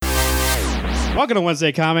Welcome to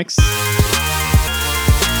Wednesday Comics.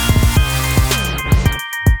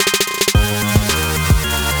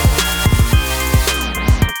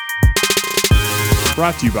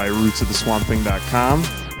 Brought to you by rootsoftheswampthing.com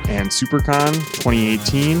and SuperCon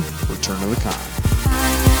 2018 Return of the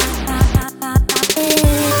Con.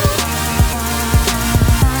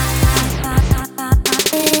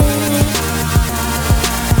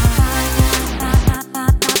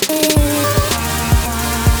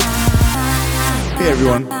 Hey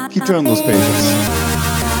everyone, keep turning those pages.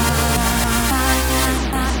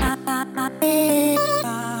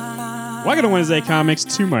 Welcome to Wednesday Comics.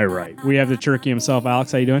 To my right, we have the turkey himself,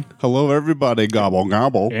 Alex. How you doing? Hello everybody, gobble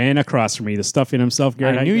gobble. And across from me, the stuffing himself,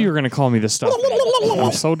 Gary. I knew you were going to call me this stuff.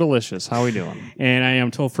 I'm so delicious. How we doing? And I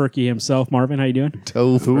am Tofurkey himself, Marvin. How you doing?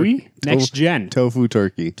 Tofu. Next gen. Tofu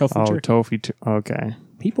turkey. Tofu Oh, turkey. tofu. Okay.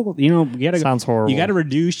 People, you gotta Sounds horrible. You gotta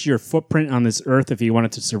reduce your footprint on this earth if you want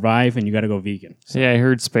it to survive, and you gotta go vegan. So yeah, I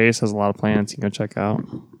heard space has a lot of planets you can go check out.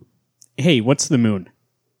 Hey, what's the moon?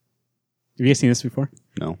 Have you guys seen this before?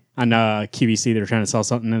 No. On QVC, they were trying to sell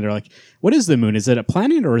something, and they're like, "What is the moon? Is it a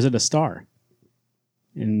planet or is it a star?"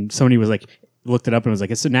 And somebody was like, looked it up and was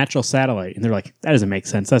like, "It's a natural satellite." And they're like, "That doesn't make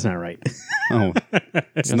sense. That's not right. Oh.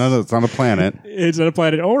 It's not a planet. It's not a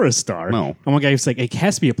planet or a star." No. And one guy was like, "It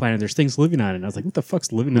has to be a planet. There's things living on it." And I was like, "What the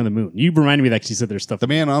fuck's living on the moon?" You reminded me that you said there's stuff. The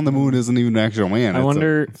man on the moon isn't even an actual man. I It's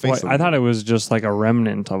wonder. a face of I the thought moon. it was just like a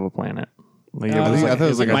remnant of a planet. Like I thought it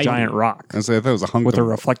was like like a giant rock I thought it was a hunk with a of...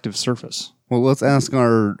 reflective surface. Well, let's ask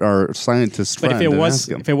our scientist But friend. if it and was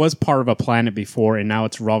ask him. if it was part of a planet before and now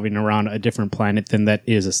it's revolving around a different planet, then that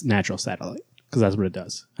is a natural satellite, because that's what it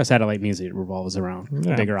does. A satellite means it revolves around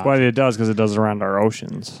a bigger Well, object. it does because it does around our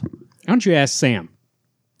oceans. Why don't you ask Sam?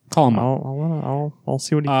 Call him up. I'll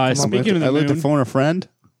see what he. come up speaking with. of the I like to moon. phone a friend.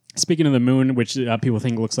 Speaking of the moon, which people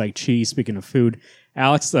think looks like cheese. Speaking of food,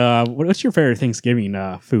 Alex, what's your favorite Thanksgiving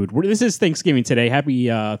food? This is Thanksgiving today. Happy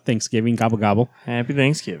Thanksgiving, gobble gobble. Happy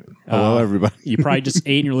Thanksgiving. Hello, everybody. You probably just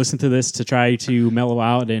ate and you're listening to this to try to mellow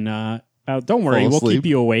out, and don't worry, Fall we'll asleep. keep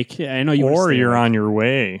you awake. I know you. wanna Or stay you're awake. on your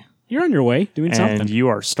way You're on your way doing and something. you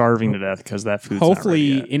are starving to death because that food's Hopefully,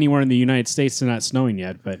 not ready yet. anywhere in the United States, it's not snowing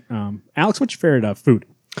yet. But Alex, what's your favorite food?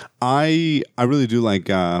 I really do like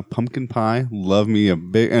pumpkin pie. Love me a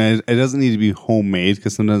big, and it doesn't need to be homemade,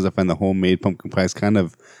 because sometimes I find the homemade pumpkin pie is kind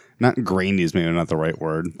of not grainy is maybe not the right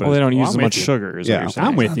word, but Well, they don't Well, use I'm as with much you. sugar. Is Yeah. what you're saying.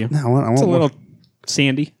 I'm with you. No, I want It's a more- little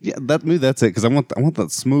sandy. Yeah, maybe that's it, because I want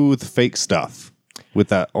that smooth fake stuff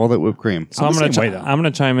with all that whipped cream. So I'm I'm the gonna same way, though. I'm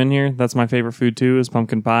gonna chime in here. That's my favorite food too. Is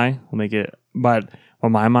pumpkin pie. We'll make it, but what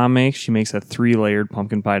my mom makes, she makes a 3-layered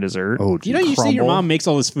pumpkin pie dessert. Oh, You know, you say your Crumble. mom makes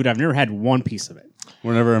all this food. I've never had one piece of it.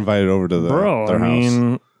 we're never invited over to Bro, their I house.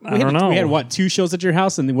 mean, I don't know. We had what, 2 shows at your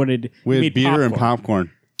house, and what did We you had made beer and popcorn.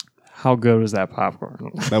 popcorn. How good was that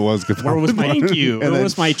popcorn? That was good. Where was my Thank you. Where And then-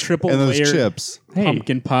 was my triple and those layer chips? Hey.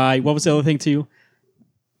 pumpkin pie? What was the other thing too?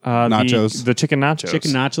 Nachos. The chicken nachos.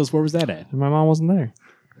 Chicken nachos. Where was that at? My mom wasn't there.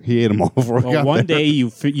 He ate them all before we Well, got one there. day you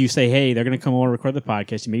say, "Hey, they're going to come over and record the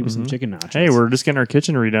podcast. You maybe some chicken nachos." Hey, we're just getting our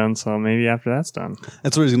kitchen redone, so maybe after that's done.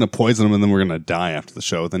 That's where he's gonna poison them, and then we're gonna die after the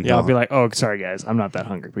show. Then Yeah, I'll be like, oh, sorry guys, I'm not that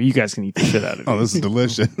hungry, but you guys can eat the shit out of it. oh, this is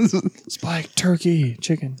delicious. Spike, turkey,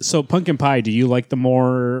 chicken. So pumpkin pie. Do you like the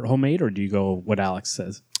more homemade, or do you go what Alex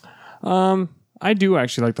says? I do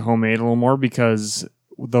actually like the homemade a little more because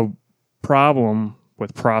the problem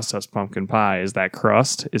with processed pumpkin pie is that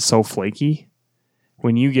crust is so flaky.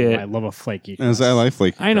 When you I get, love a flaky. And I like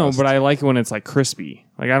flaky I know, crust. but I like it when it's like crispy.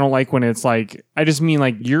 Like I don't like when it's like. I just mean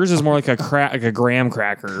like yours is more like like a graham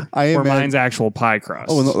cracker, I where am at- mine's actual pie crust.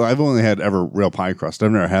 Oh, no, I've only had ever real pie crust. I've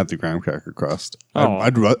never had the graham cracker crust. Oh.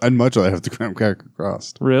 I'd much rather have the graham cracker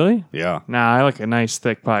crust. Really? Yeah. Nah, I like a nice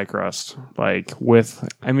thick pie crust. Like with,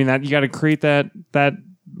 I mean that you got to create that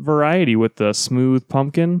variety with the smooth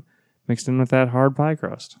pumpkin mixed in with that hard pie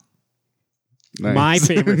crust. Nice. My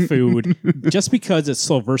favorite food, just because it's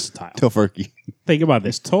so versatile. Tofurkey. Think about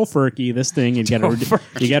this: tofurkey. This thing you got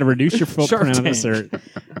to reduce your footprint on this earth.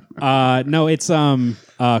 No, it's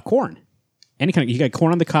corn. Any kind of, you got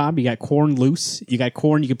corn on the cob, you got corn loose, you got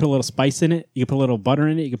corn. You can put a little spice in it, you can put a little butter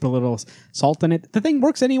in it, you can put a little salt in it. The thing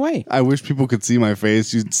works anyway. I wish people could see my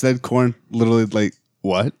face. You said corn, literally like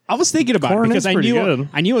what? I was thinking about Corn it because is I pretty knew good.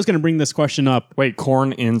 I was going to bring this question up. Wait,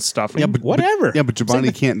 corn in stuffing? Yeah, but Whatever. Yeah, but your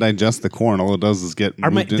body can't digest the corn. All it does is get.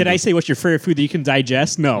 Did I say what's your favorite food that you can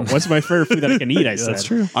digest? No. What's my favorite food that I can eat? I said That's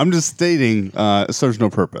true. I'm just stating. It serves no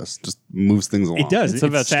purpose. Just moves things along. It does. It's a It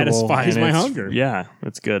vegetable. satisfies and my it's- hunger. Yeah,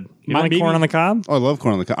 it's good. You My don't like baby- corn on the cob? Oh, I love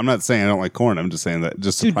corn on the cob. I'm not saying I don't like corn. I'm just saying that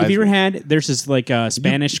just Dude, have you ever surprised me. had? There's this like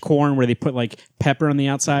Spanish corn where they put like pepper on the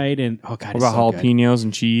outside and oh god, What it's about so good. jalapenos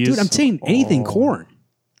and cheese? Dude, I'm saying anything Oh. corn.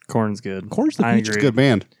 Corn's good. Corn's the I future. agree. Good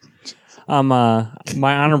band.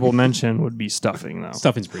 My honorable mention would be stuffing, though.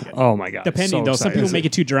 Stuffing's pretty good. Oh my god! Depending, though. Some excited. people make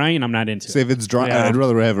it too dry, and I'm not into Say it. if it's dry, Yeah. I'd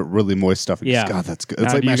rather have it really moist stuffing. Yeah. God, that's good. Now,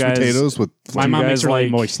 It's like do you mashed guys- potatoes with. My you mom guys makes really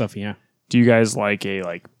like- moist stuffing, yeah. Do you guys like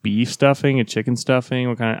a beef stuffing, a chicken stuffing,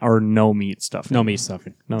 what kind of, or no meat stuffing? No meat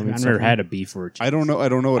stuffing. No meat I've never stuffing. had a beef or a chicken. I don't know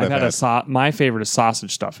what I've I've had had. my favorite is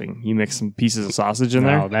sausage stuffing. You mix some pieces of sausage in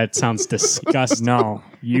No, there. that sounds disgusting. No,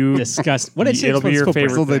 you. Disgusting. What did I say It'll about be this your footprint?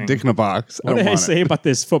 favorite Still the thing. dick in a box. What did I say about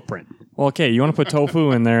this footprint? Well, okay, you want to put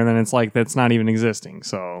tofu in there, and then it's like that's not even existing.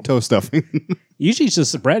 So Toe stuffing. Usually it's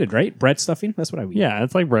just breaded, right? Bread stuffing? That's what I eat. yeah,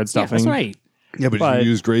 it's like bread Yeah, stuffing. that's right. Yeah, but, But- you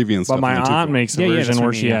use gravy and stuff. But my in it too. aunt makes a Yeah, yeah, that's version what where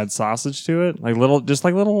I mean, she yeah. adds sausage to it, like little I'm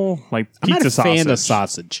not pizza a sausage. fan of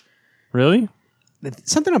sausage. Really?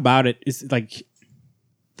 Something about it is like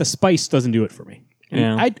the spice doesn't do it for me.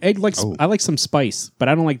 Yeah. I like some spice, but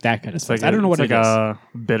I don't like that kind of spice. I don't know what it's it is. a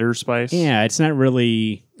bitter spice. Yeah, it's not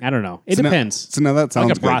really. I don't know. It So now- depends. So now that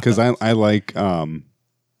sounds a good because burrata. I like.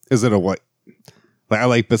 Is it a what? Like I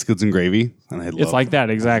like biscuits and gravy, and I love. It's like that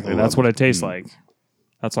exactly. I That's love what it tastes like.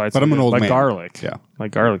 That's why it's But I'm an old like man. garlic. Yeah.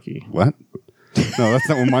 like garlicky. What? No, that's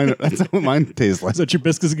not what mine. That's not what mine tastes like. Is that your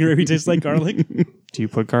biscuits and gravy taste like garlic? Do you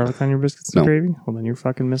put garlic on your biscuits No. and gravy? Well, then you're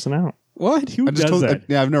fucking missing out. What? Who I just does told. that?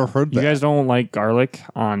 Yeah, I've never heard You that. guys don't like garlic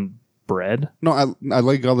on bread? No, I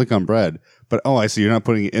like garlic on bread, but I see. You're not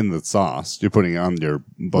putting it in the sauce. You're putting it on your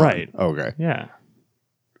bun. Right. Okay. Yeah.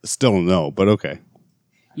 Still no, but okay.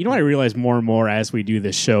 You know what I realize more and more as we do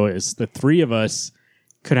this show is the three of us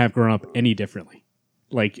could have grown up any differently.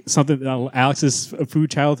 Like something Alex's food We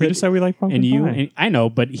childhood just said we like pumpkin and you pie. and I know,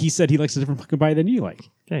 but he said he likes a different pumpkin pie than you like.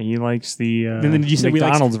 Yeah, he likes the. And then you said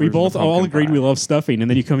McDonald's we version both of all pumpkin agreed pie. we love stuffing, and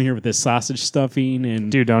then you come here with this sausage stuffing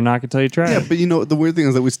and Dude, don't knock it till you try Yeah, it. but you know the weird thing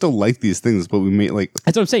is that we still like these things, but we make like.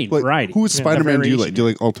 that's what I'm saying. Like, variety. who's Yeah, Spider-Man do you variation. like? Do you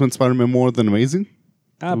like Ultimate Spider-Man more than Amazing?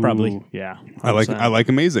 Probably. Ooh, yeah. I like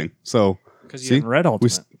Amazing. So Because see, you haven't read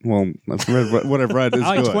Ultimate. I've read what I've read is I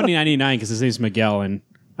like good. 2099 because his name's Miguel, and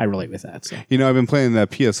I relate with that. So You know, I've been playing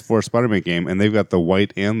that PS4 Spider-Man game, and they've got the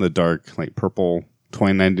white and the dark, like purple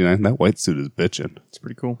 2099. That white suit is bitching. It's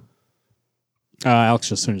pretty cool. Alex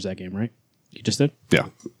just finished that game, right? You just did. Yeah,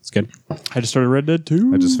 It's good. I just started Red Dead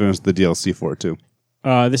 2. I just finished the DLC for it too.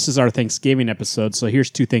 This is our Thanksgiving episode, so here's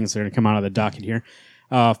two things that are going to come out of the docket here.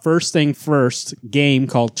 First thing first, game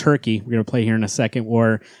called Turkey. We're going to play here in a second,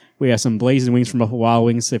 where we have some blazing wings from Buffalo Wild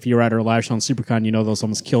Wings. If you were at our live show on SuperCon, you know those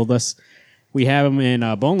almost killed us. We have them in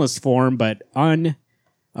boneless form, but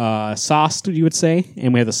sauced, you would say,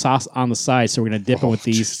 and we have the sauce on the side, so we're going to dip them with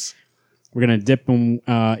these. We're going to dip them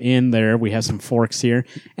in there. We have some forks here.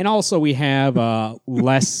 And also we have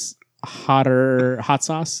less hot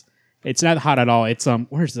sauce. It's not hot at all. It's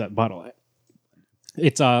where's that bottle at?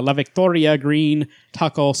 It's La Victoria green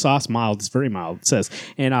taco sauce mild. It's very mild, it says.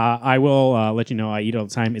 And I will let you know I eat it all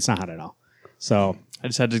the time. It's not hot at all. So I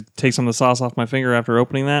just had to take some of the sauce off my finger after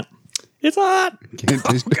opening that. It's hot. Can't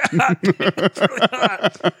taste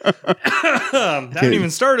Haven't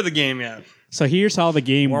even started the game yet. so here's how the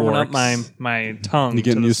game Warming works. up my tongue. You're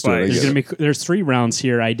getting to the used to it, I spice. guess. There's 3 rounds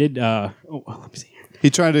here. I did let me see. He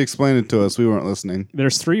tried to explain it to us. We weren't listening.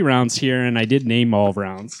 There's 3 rounds here, and I did name all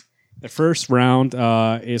rounds. The first round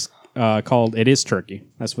is called It Is Turkey.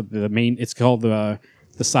 That's what the main. It's called the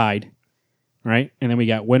side, right? And then we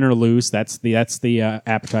got Win or Lose. That's the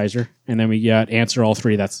appetizer, and then we got Answer All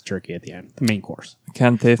 3. That's the turkey at the end, the main course. I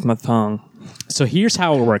can't taste my tongue. So here's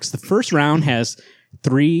how it works. The first round has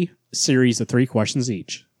 3 series of 3 questions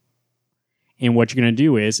each. And what you're going to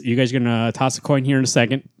do is, you guys are going to toss a coin here in a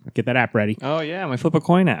second. Get that app ready. Oh yeah, my flip a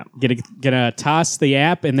coin app. Gonna toss the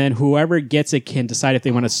app, and then whoever gets it can decide if they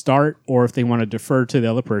want to start or if they want to defer to the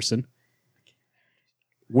other person.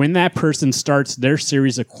 When that person starts their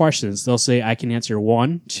series of questions, they'll say, I can answer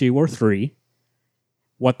 1, 2, or 3.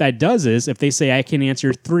 What that does is, if they say, I can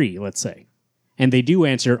answer 3, let's say, and they do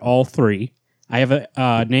answer all 3, I have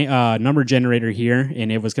a number generator here,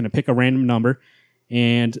 and it was going to pick a random number.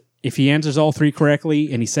 And if he answers all 3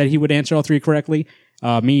 correctly, and he said he would answer all 3 correctly,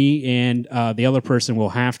 me and the other person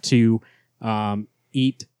will have to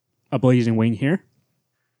eat a blazing wing here.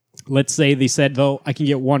 Let's say they said, though, I can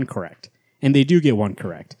get 1 correct. And they do get 1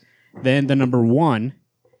 correct. Then the number 1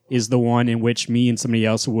 is the one in which me and somebody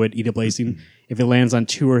else would eat a blazing. If it lands on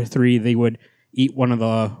 2 or 3, they would eat one of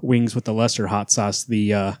the wings with the lesser hot sauce,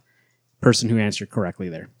 the person who answered correctly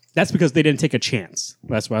there. That's because they didn't take a chance.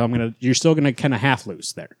 That's why you're still gonna kind of half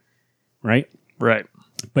lose there, right? Right.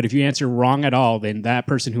 But if you answer wrong at all, then that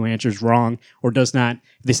person who answers wrong or does not,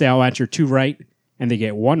 if they say, I'll answer 2 right, and they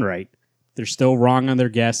get 1 right, they're still wrong on their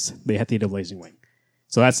guess. They have to eat a blazing wing.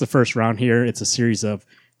 So that's the first round here. It's a series of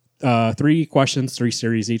 3 questions, 3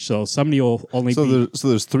 series each. So somebody will only So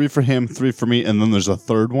there's 3 for him, 3 for me, and then there's a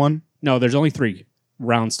third one? No, there's only 3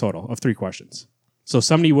 rounds total of 3 questions. So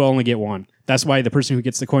somebody will only get 1. That's why the person who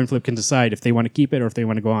gets the coin flip can decide if they want to keep it or if they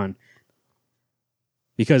want to go on.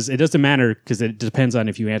 Because it doesn't matter, because it depends on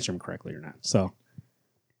if you answer them correctly or not. So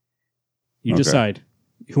you decide.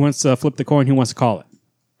 Who wants to flip the coin? Who wants to call it?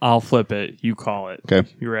 I'll flip it. You call it. Okay.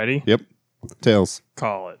 You ready? Yep. Tails.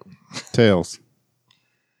 Call it. Tails.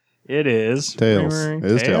 It is. Tails. It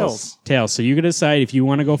is tails. Tails. So you can decide if you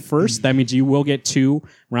want to go first. That means you will get 2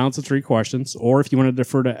 rounds of 3 questions. Or if you want to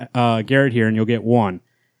defer to Garrett here, and you'll get 1.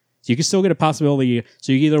 So you can still get a possibility.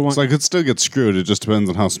 So you either want. So I could still get screwed. It just depends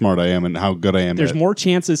on how smart I am and how good I am. There's more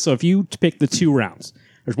chances. So if you pick the 2 rounds,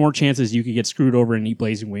 there's more chances you could get screwed over and eat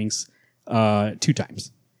blazing wings 2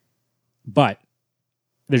 times. But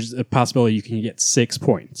there's a possibility you can get 6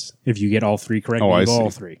 points if you get all 3 correct. Oh, I see. All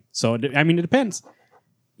 3. So I mean, it depends.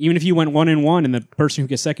 Even if you went 1 and 1, and the person who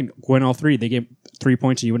gets second went all 3, they get 3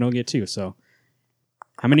 points, and you would only get 2. So,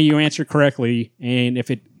 how many you answer correctly, and if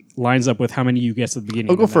it lines up with how many you guess at the beginning?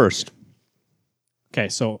 I'll go first. Okay,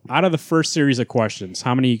 so out of the first series of questions,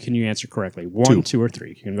 how many can you answer correctly? 1, 2. 2, or 3?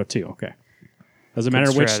 You can go 2. Okay. Doesn't matter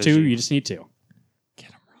Good which strategy. 2. You just need 2. Get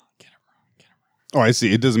him wrong. Get him wrong. Oh, I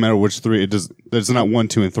see. It doesn't matter which 3. It does. There's not 1,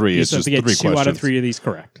 2, and 3. You It's just just have to 3 get 2 questions. out of 3 of these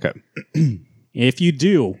correct. Okay. If you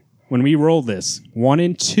do, when we roll this, 1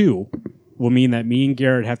 and 2 will mean that me and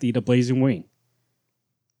Garrett have to eat a blazing wing.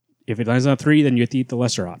 If it lands on 3, then you have to eat the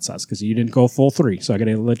lesser hot sauce because you didn't go full 3. So I got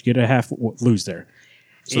to let you get a half lose there.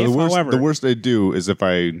 So If, the worst I do is if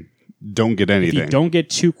I don't get if anything. you don't get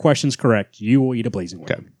 2 questions correct, you will eat a blazing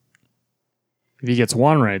wing. Okay. If he gets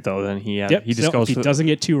 1 right, though, then he just goes. If he doesn't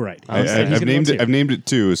get 2 right. I've named it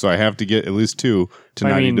 2, so I have to get at least 2 to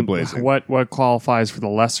not eat the blazing. What qualifies for the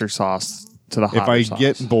lesser sauce to the hotter If I sauce?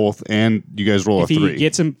 get both and you guys roll If a 3.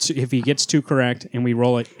 if he gets 2 correct and we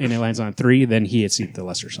roll it and it lands on 3, then he hits the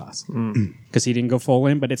lesser sauce because he didn't go full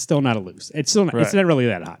in. But it's still not a lose. It's still not, it's not really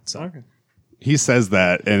that hot. So Okay. He says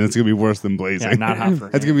that, and it's going to be worse than blazing. Yeah, not hot for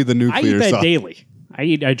That's going to be the I eat nuclear that sauce. daily.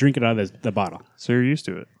 I drink it out of the bottle. So you're used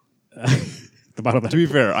to it. The bottle. To be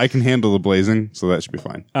fair, I can handle the blazing, so that should be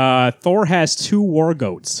fine. Thor has 2 war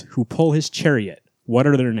goats who pull his chariot. What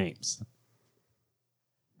are their names?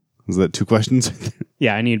 Is that 2 questions?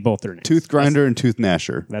 Yeah, I need both their names. Tooth Grinder and Tooth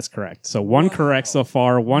Gnasher. That's correct. So 1 correct so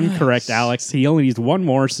far. 1 correct, Alex. He only needs 1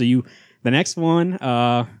 more. So the next one,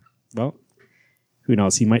 well, who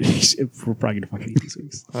knows? He might. We're probably gonna fucking eat these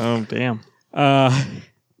weeks. Oh damn! I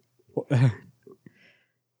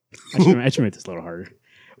should make this a little harder.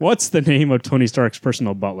 What's the name of Tony Stark's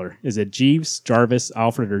personal butler? Is it Jeeves, Jarvis,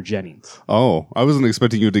 Alfred, or Jennings? Oh, I wasn't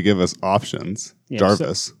expecting you to give us options. Yeah,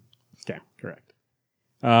 Jarvis. Okay, correct.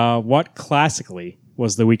 What classically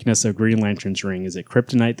was the weakness of Green Lantern's ring? Is it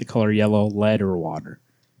kryptonite, the color yellow, lead, or water?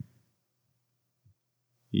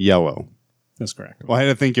 Yellow. That's correct. Well, I had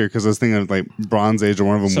to think here because I was thinking of like Bronze Age or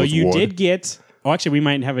one of them So was you wood. did get. Oh, actually, we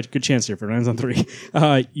might have a good chance here for it lands on 3.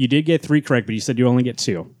 You did get 3 correct, but you said you only get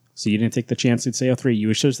 2. So you didn't take the chance to say 3.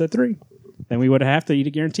 You should have said 3. Then we would have to eat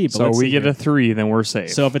a guarantee. But So let's we see get here. a 3, then we're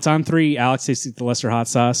safe. So if it's on 3, Alex takes the lesser hot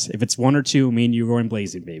sauce. If it's 1 or 2, me and you are going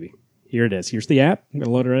blazing, baby. Here it is. Here's the app. I'm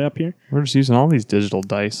gonna load it up here. We're just using all these digital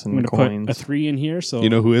dice I'm and gonna coins. put a 3 in here. So You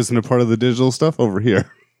know who isn't a part of the digital stuff? Over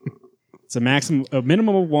here. it's a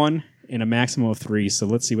minimum of 1 and a maximum of 3. So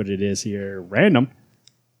let's see what it is here. Random.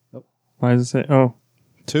 Why does it say? Oh,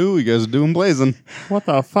 2, you guys are doing blazing. what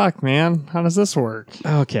the fuck, man? How does this work?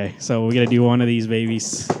 Okay, so we gotta do one of these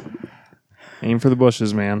babies. Aim for the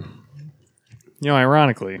bushes, man. You know,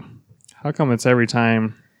 ironically, how come it's every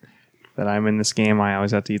time that I'm in this game, I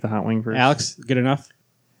always have to eat the hot wing first? Alex, good enough?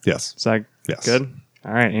 Yes. Is that Yes. good?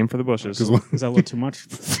 All right, aim for the bushes. Is that a little too much?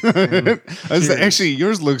 Actually,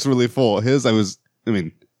 yours looks really full. His,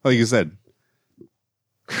 like you said,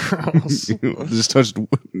 Gross. just touched.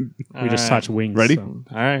 We just touched wings. Ready? So. All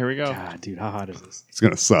right, here we go. God, dude, how hot is this? It's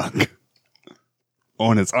gonna suck.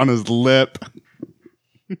 Oh, and it's on his lip.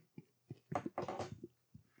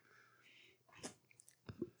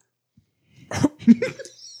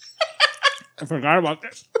 I forgot about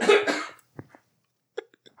this.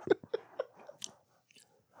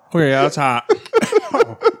 Okay, yeah, that's hot.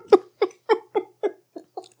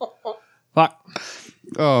 Fuck.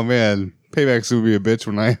 Oh man, payback's gonna be a bitch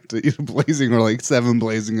when I have to eat a blazing or like 7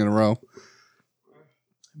 blazing in a row.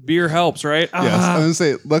 Beer helps, right? Yes, I'm gonna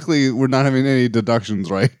say. Luckily, we're not having any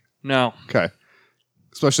deductions, right? No. Okay.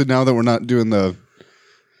 Especially now that we're not doing the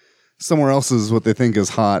somewhere else is what they think is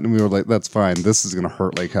hot, and we were like, "That's fine. This is gonna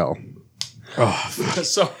hurt like hell."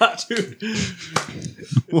 That's so hot, dude.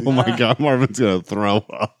 Oh my god, Marvin's gonna throw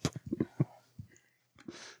up.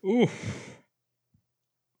 Ooh.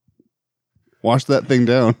 Wash that thing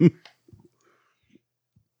down.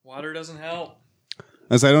 Water doesn't help.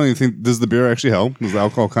 I don't even think, does the beer actually help? Does the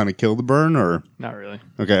alcohol kind of kill the burn, or? Not really.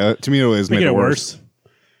 Okay, to me it always made it worse.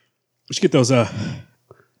 Let's get those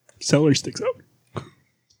celery sticks out.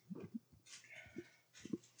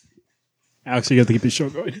 Alex, you got to keep the show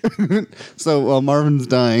going. So, while Marvin's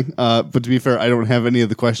dying, but to be fair, I don't have any of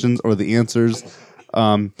the questions or the answers.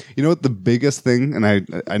 You know what the biggest thing, and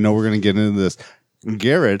I know we're going to get into this,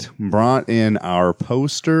 Garrett brought in our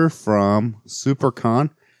poster from SuperCon,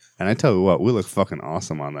 and I tell you what, we look fucking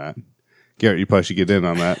awesome on that. Garrett, you probably should get in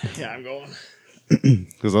on that. Yeah, I'm going.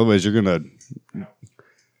 Because otherwise you're gonna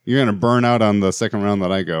burn out on the second round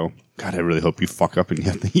that I go. God, I really hope you fuck up and you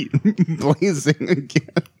have to eat blazing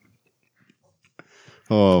again.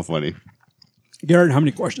 Oh, funny. Garrett, how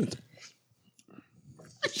many questions?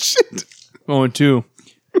 Shit. Going 2.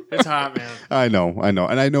 It's hot, man. I know. And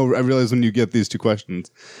I realize when you get these 2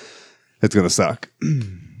 questions, it's gonna suck.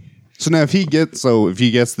 So now if he gets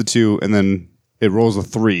the 2 and then it rolls a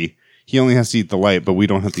 3, he only has to eat the light, but we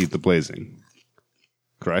don't have to eat the blazing.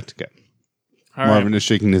 Correct? Okay. All Marvin right. is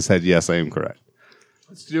shaking his head. Yes, I am correct.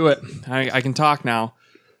 Let's do it. I can talk now.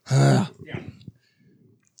 I'm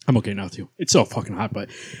okay now, too. It's so fucking hot, but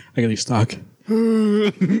I got these stock.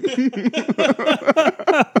 I'm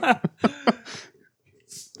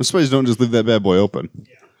surprised you don't just leave that bad boy open.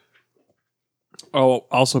 Oh,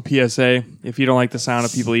 also PSA, if you don't like the sound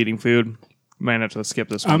of people eating food, you might have to skip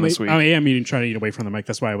this one this week. I am trying to eat away from the mic.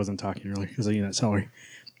 That's why I wasn't talking earlier, because I eat that celery.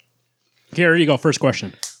 Here you go. First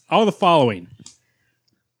question. All the following.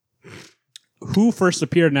 Who first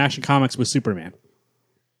appeared in Action Comics with Superman?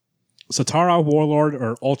 Satara, Warlord,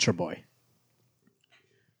 or Ultra Boy?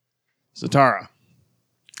 Zatara.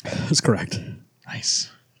 That's correct.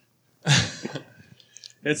 Nice.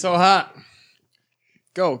 It's so hot.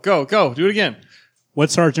 Go. Do it again.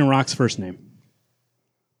 What's Sergeant Rock's first name?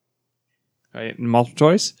 All right, multiple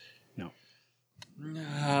choice? No.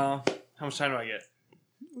 How much time do I get?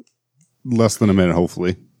 Less than a minute,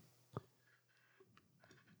 hopefully.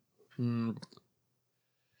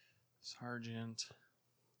 Sergeant.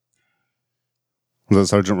 Was that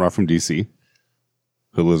Sergeant Rock from DC?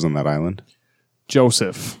 Who lives on that island?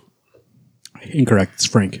 Joseph. Incorrect. It's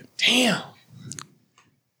Frank. Damn.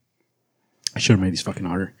 I should have made these fucking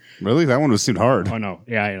harder. Really? That one was seemed hard. Oh, no.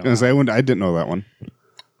 Yeah, I know. I didn't know that one.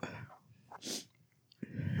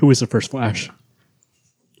 Who was the first Flash?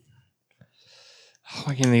 Oh,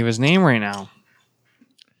 I can't think of his name right now.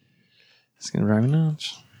 It's going to drive me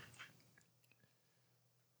nuts.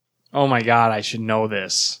 Oh my God, I should know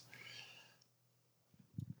this.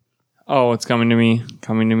 Oh, it's coming to me.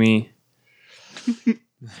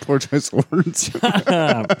 Poor choice of words. Fuck.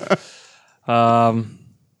 How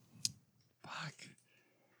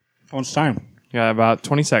much time? Got about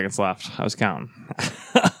 20 seconds left. I was counting.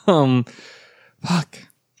 Fuck.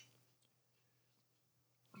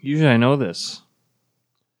 Usually I know this.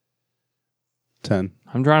 10.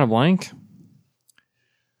 I'm drawing a blank.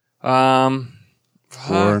 4.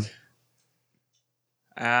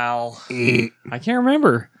 Al. I can't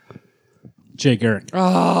remember. Jay Garrick.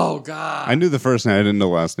 Oh, God. I knew the first name. I didn't know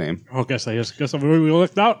the last name. Oh, guess we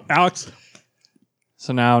looked out. Alex.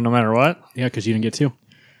 So now, no matter what? Yeah, because you didn't get 2.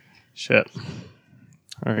 Shit.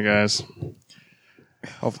 All right, guys.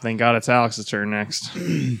 Oh, thank God it's Alex's turn next.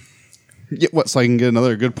 Yeah, what? So I can get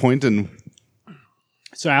another good point and...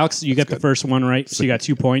 So, Alex, you got the first one right. So you got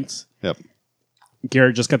 2 points. Yep.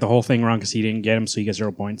 Garrett just got the whole thing wrong because he didn't get him, so he gets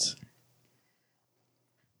 0 points.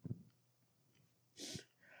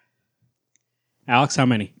 Alex, how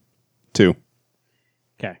many? 2.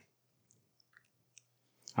 Okay.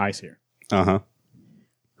 Eyes here. Uh-huh.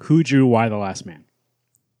 Who drew Y the Last Man?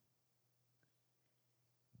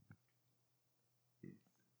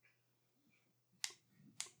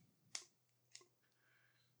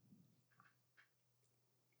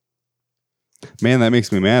 Man, that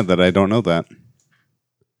makes me mad that I don't know that.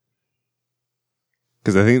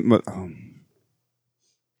 Because I think...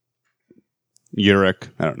 Urich.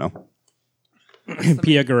 I don't know.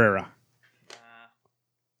 Pia Guerrera.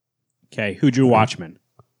 Okay, who drew Watchmen?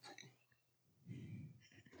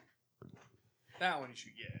 That one you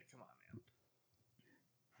should get. Come on, man.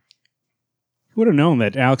 Who would have known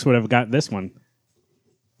that Alex would have got this one?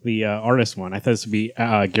 The artist one. I thought this would be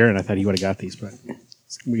Garrett. I thought he would have got these, but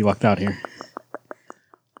we lucked out here.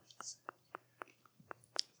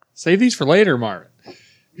 Save these for later, Marvin.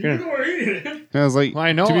 Yeah, I was like... Well,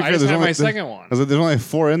 I know. to be I fair, just there's had only- my second one. I was like, there's only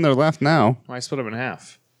 4 in there left now. I split them in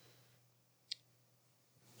half.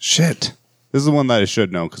 Shit. This is the one that I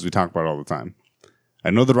should know because we talk about it all the time.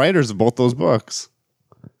 I know the writers of both those books.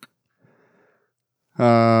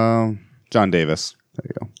 John Davis. There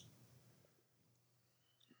you go.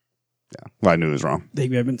 Yeah. Well, I knew it was wrong.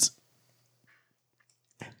 Dave Evans.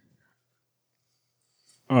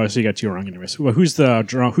 Oh, so you got two wrong anyways. Well, who's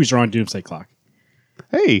drawing Doomsday Clock?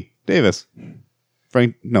 Hey, Davis.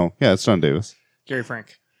 Frank. No. Yeah, it's John Davis. Gary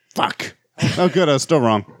Frank. Fuck. Oh, good. I was still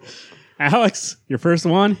wrong. Alex, your first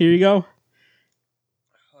one. Here you go.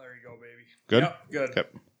 Oh, there you go, baby. Good? Yep, good.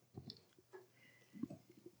 Yep.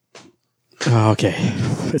 Oh, okay.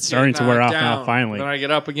 It's starting to wear off now, finally. Then I get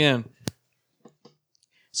up again.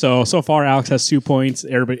 So far, Alex has 2 points.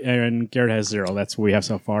 Everybody, and Garrett has 0. That's what we have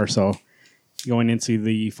so far. So going into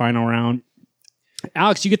the final round,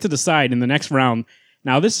 Alex, you get to decide in the next round.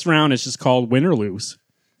 Now, this round is just called win or lose.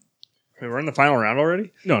 Wait, we're in the final round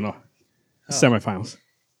already? No. Semifinals.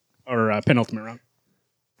 Or penultimate round.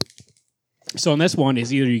 So in this one,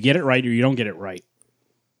 is either you get it right or you don't get it right.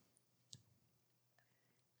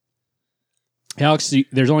 Alex,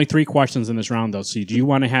 there's only 3 questions in this round, though. So do you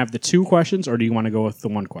want to have the 2 questions or do you want to go with the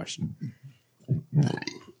 1 question?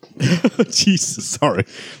 Jesus, sorry.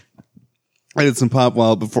 I did some Pop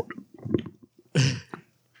Wild before.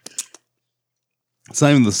 It's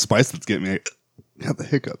not even the spice that's getting me. I got the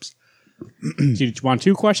hiccups. Do you want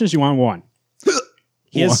 2 questions? You want 1?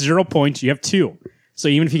 He has 0 points. You have 2. So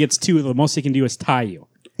even if he gets 2, the most he can do is tie you.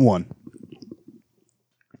 1.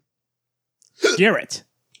 Garrett,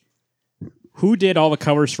 who did all the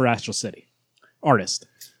covers for Astral City? Artist.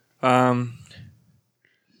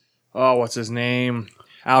 What's his name?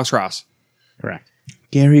 Alex Ross. Correct.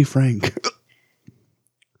 Gary Frank.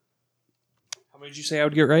 How many did you say I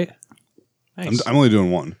would get right? Nice. I'm only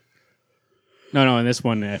doing 1. No. In this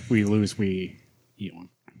one, if we lose, we eat one.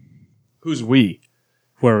 Who's we?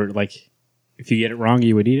 Where, like, if you get it wrong,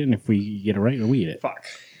 you would eat it, and if we get it right, we eat it. Fuck.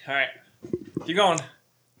 All right. Keep going.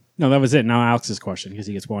 No, that was it. Now Alex's question, because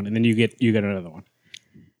he gets 1, and then you get another one.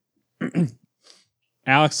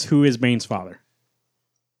 Alex, who is Bane's father?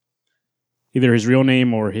 Either his real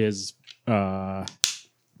name or his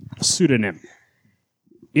pseudonym.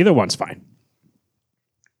 Either one's fine.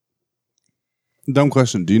 Dumb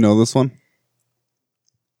question. Do you know this one?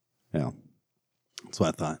 Yeah. That's what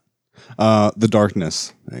I thought. The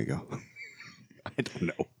Darkness. There you go. I don't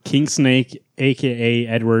know. King Snake, a.k.a.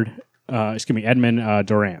 Edmund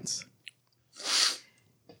Dorrance.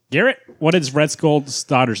 Garrett, what is Red Skull's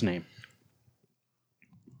daughter's name?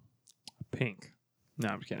 Pink. No,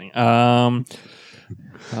 I'm kidding.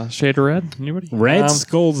 Shade of red? Anybody? Red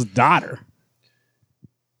Skull's daughter.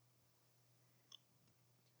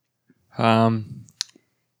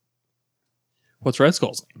 What's Red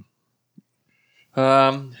Skull's name?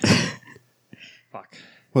 Fuck.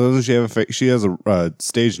 Well, doesn't she have she has a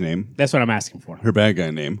stage name? That's what I'm asking for. Her bad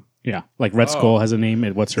guy name. Yeah, like Red Skull has a name.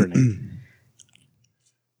 And what's her name?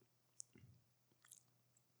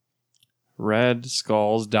 Red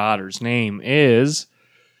Skull's daughter's name is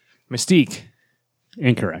Mystique.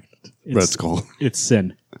 Incorrect. Red Skull. It's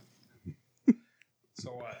Sin.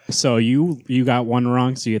 So what? So you got 1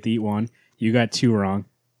 wrong, so you have to eat 1. You got 2 wrong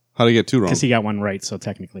How did I get 2 wrong? because he got 1 right. So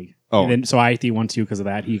technically, Oh. And then, so I have to eat 1 too because of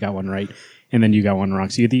that. He got 1 right, and then you got 1 wrong.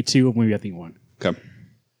 So you have to eat 2, and we have to eat 1. Okay.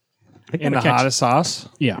 In the hottest sauce?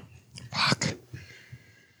 Yeah, Fuck.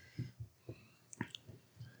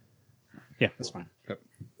 yeah, that's fine. I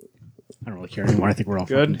don't really care anymore. I think we're all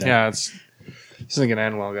fucking Good? dead. Yeah, this isn't going to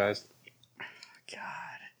end well, guys.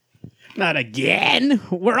 Not again.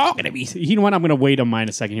 We're all going to be. You know what? I'm going to wait on mine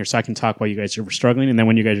a second here so I can talk while you guys are struggling, and then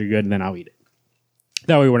when you guys are good, then I'll eat it.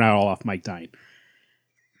 That way we're not all off mic dying.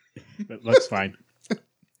 But looks fine. Do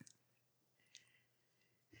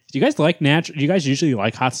you guys like natural? Do you guys usually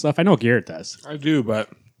like hot stuff? I know Garrett does. I do, but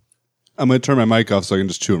I'm going to turn my mic off so I can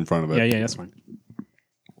just chew in front of it. Yeah, that's fine.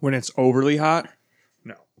 when it's overly hot,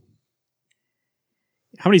 no.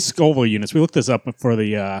 How many Scoville units? We looked this up for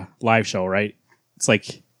the live show, right? It's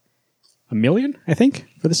like 1 million, I think,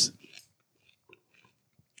 for this.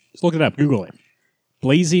 Just look it up. Google it.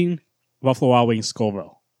 Blazing Buffalo Wild Wings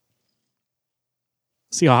Scoville.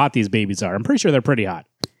 See how hot these babies are. I'm pretty sure they're pretty hot.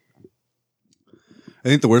 I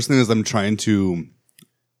think the worst thing is I try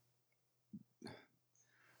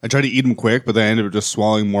to eat them quick, but then I end up just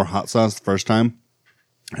swallowing more hot sauce the first time.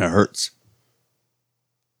 And it hurts.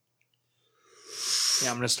 Yeah,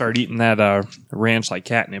 I'm going to start eating that ranch like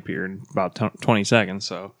catnip here in about 20 seconds,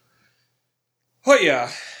 so. Oh, yeah.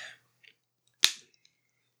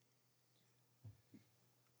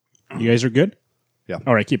 You guys are good? Yeah.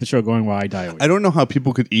 All right, keep the show going while I die away. I don't know how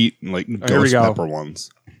people could eat like here we ghost go. pepper ones.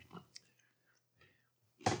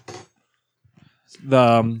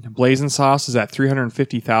 The blazing sauce is at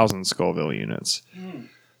 350,000 Scoville units.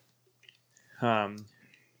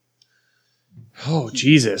 Oh,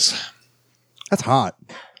 Jesus. That's hot.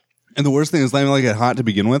 And the worst thing is not even like it hot to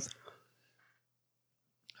begin with.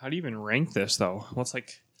 How do you even rank this, though? What's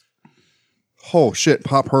like... Oh, shit.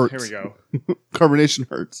 Pop hurts. Here we go. Carbonation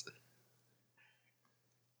hurts.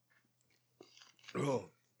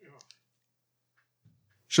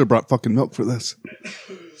 Should have brought fucking milk for this.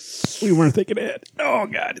 We weren't thinking it. Oh,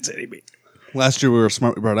 God, it's hitting me. Last year we were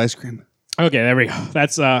smart. We brought ice cream. Okay, there we go.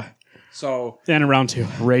 That's So, the end of round 2.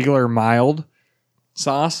 regular mild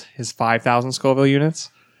sauce is 5,000 Scoville units.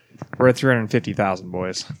 We're at 350,000,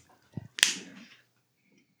 boys.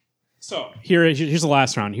 So here's the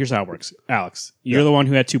last round. Here's how it works. Alex, you're the one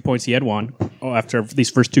who had 2 points. He had 1 after these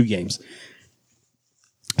first 2 games.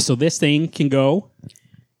 So this thing can go.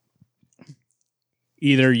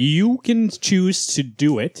 Either you can choose to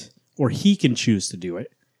do it, or he can choose to do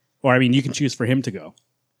it. Or, I mean, you can choose for him to go.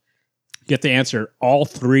 You have to answer all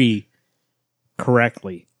 3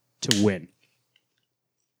 correctly to win.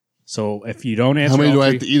 So if you don't answer How many all do I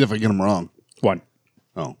 3, have to eat if I get them wrong? 1.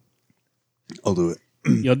 Oh. I'll do it.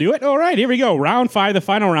 You'll do it? All right, here we go. Round 5, the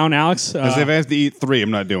final round, Alex. Because if I have to eat 3, I'm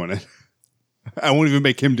not doing it. I won't even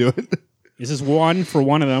make him do it. This is 1 for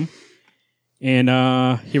one of them.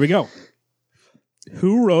 And here we go.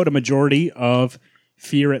 Who wrote a majority of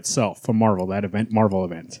Fear Itself from Marvel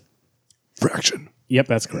event? Fraction. Yep,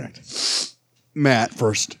 that's correct. Matt,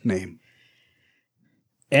 first name.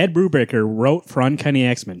 Ed Brubaker wrote for Uncanny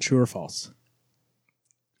X-Men. True or false?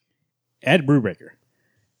 Ed Brubaker.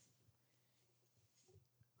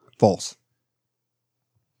 False.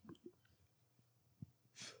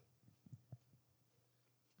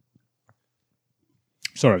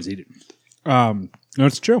 Sorry, I was eating. No,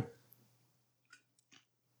 it's true.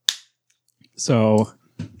 So,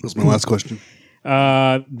 That's my last question.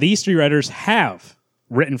 these 3 writers have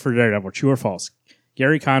written for Daredevil. True or false?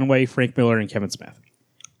 Gary Conway, Frank Miller, and Kevin Smith.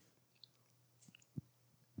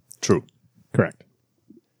 True. Correct.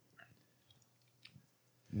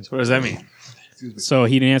 So what does that mean? So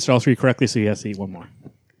he didn't answer all 3 correctly, so he has to eat 1 more.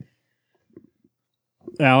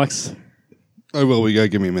 Alex, I will. We got to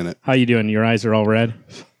give me a minute. how you doing? Your eyes are all red.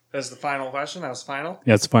 That's the final question? That was final?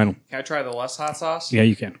 Yeah, it's the final. Can I try the less hot sauce? Yeah,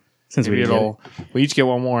 you can. Since Maybe we didn't get it'll... We each get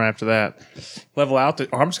 1 more after that. Level out the...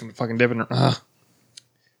 Oh, I'm just going to fucking dip in... I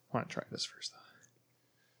want to try this first,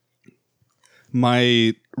 though.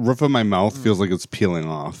 My roof of my mouth feels like it's peeling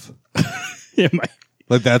off. it. Yeah,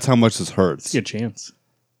 Like, that's how much this hurts. good chance.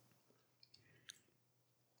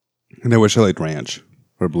 And I wish I liked ranch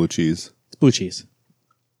or blue cheese. It's blue cheese.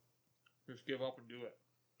 Just give up and do it.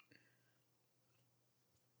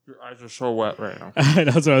 Your eyes are so wet right now.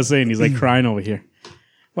 That's what I was saying. He's like crying over here.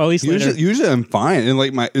 Well, at least later. Usually I'm fine. And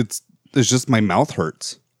like it's just my mouth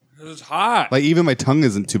hurts. It's hot. Like even my tongue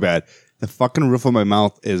isn't too bad. The fucking roof of my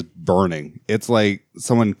mouth is burning. It's like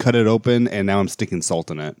someone cut it open and now I'm sticking salt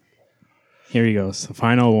in it. Here he goes. The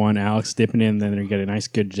final one. Alex dipping in, then you get a nice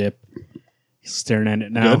good dip. He's staring at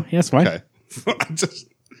it now. Good? Yeah, it's fine. Okay.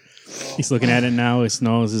 He's looking at it now. His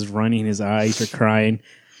nose is running. His eyes are crying.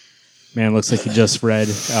 Man, looks like he just read.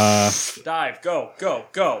 Dive. Go. Go.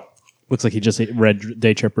 Go. Looks like he just read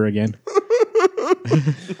Day Tripper again.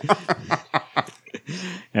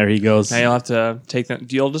 There he goes. Now you'll have to take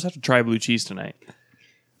that. You'll just have to try blue cheese tonight.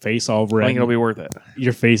 Face all I red. think it'll be worth it.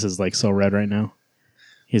 Your face is like so red right now.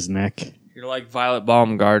 His neck. You're like Violet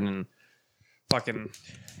Baumgarten and fucking To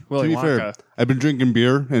Willy be Wonka. fair, I've been drinking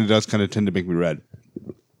beer and it does kind of tend to make me red.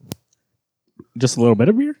 Just a little bit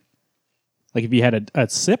of beer? Like if you had a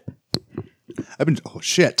sip? Oh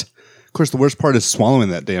shit. Of course the worst part is swallowing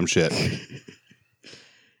that damn shit.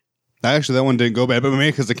 Actually that one didn't go bad, but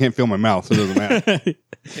maybe because I can't feel my mouth, so it doesn't matter.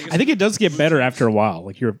 I think it does get better after a while.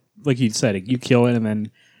 Like you said, you kill it and then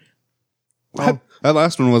That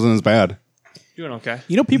last one wasn't as bad. Doing okay.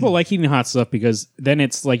 people like eating hot stuff because then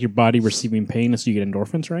it's like your body receiving pain so you get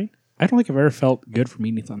endorphins, right? I don't think I've ever felt good from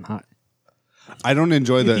eating something hot. I don't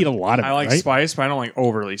enjoy You eat a that. lot of I it, like right? spice, but I don't like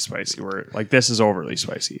overly spicy. Where like this is overly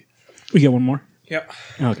spicy. We get one more? Yep.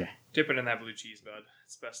 Okay. Dip it in that blue cheese, bud.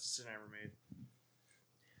 It's the best decision I ever made.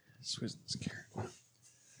 Swizzles carrot.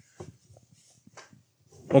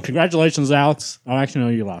 Well, congratulations, Alex. Oh, actually, no,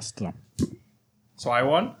 you lost. So. So I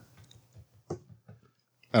won? I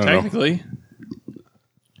don't know. Technically.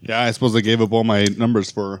 Yeah, I suppose I gave up all my numbers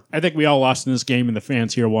for. I think we all lost in this game, and the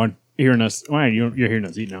fans here won. Hearing us, well, you're hearing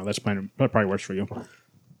us eat now. That probably works for you.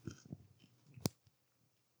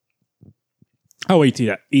 I'll wait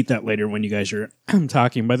to eat that later when you guys are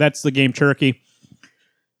talking. But that's the game, turkey.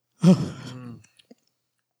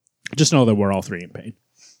 Just know that we're all 3 in pain.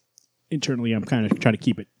 Internally, I'm kind of trying to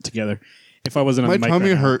keep it together. If I wasn't on My the mic tummy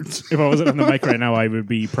right now- hurts. If I wasn't on the mic right now, I would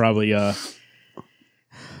be probably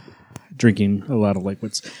drinking a lot of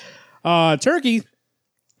liquids. Turkey.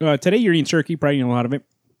 Today you're eating turkey, probably eating a lot of it.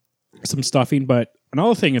 Some stuffing, but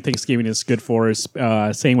another thing that Thanksgiving is good for is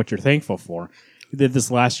saying what you're thankful for. You did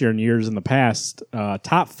this last year and years in the past.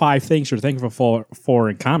 Top 5 things you're thankful for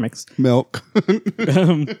in comics. Milk.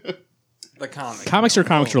 The Comics or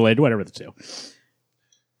comics related, whatever the two.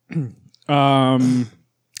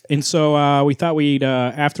 And so we thought we'd,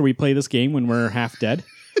 after we play this game when we're half dead,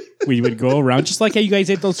 we would go around, just like how you guys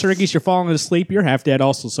ate those turkeys, you're falling asleep, you're half dead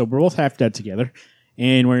also, so we're both half dead together.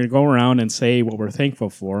 And we're going to go around and say what we're thankful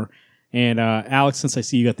for. And Alex, since I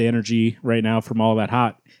see you got the energy right now from all that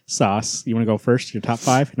hot sauce, you want to go first? Your top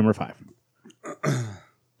 5, number 5.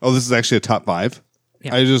 Oh, this is actually a top 5?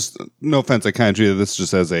 Yeah. I just, no offense, I kind of treated this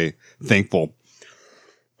just as a thankful.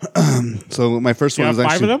 So my first one is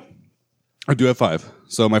actually... 5 of them? I do have 5.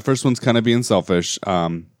 So my first one's kind of being selfish.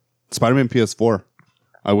 Spider-Man PS4.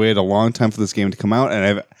 I waited a long time for this game to come out,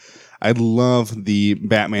 and I love the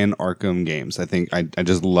Batman Arkham games. I think I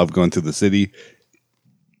just love going through the city.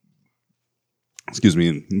 Excuse me,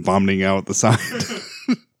 and vomiting out the side.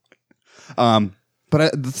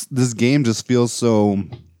 But this game just feels so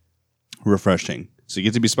refreshing. So you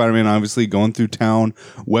get to be Spider-Man, obviously, going through town,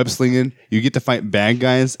 web slinging. You get to fight bad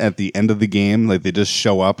guys at the end of the game. Like, they just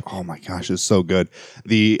show up. Oh, my gosh, it's so good.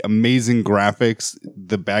 The amazing graphics,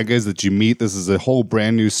 the bad guys that you meet. This is a whole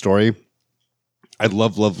brand new story. I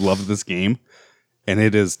love this game. And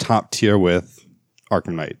it is top tier with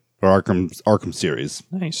Arkham Knight, or Arkham series.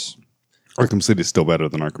 Nice. Arkham City is still better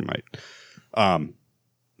than Arkham Knight.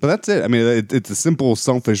 But that's it. I mean, it's a simple,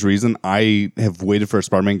 selfish reason. I have waited for a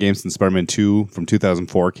Spider-Man game since Spider-Man 2 from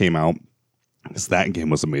 2004 came out, because that game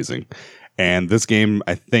was amazing. And this game,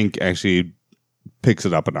 I think, actually picks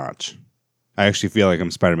it up a notch. I actually feel like I'm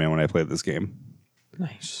Spider-Man when I play this game.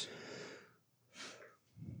 Nice.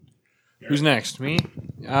 Who's next? Me?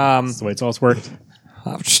 That's the way it's always worked.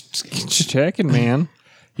 I'm just checking, man.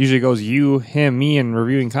 Usually goes you, him, me, and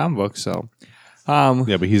reviewing comic books, so...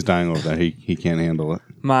 Yeah, but he's dying over that. He can't handle it.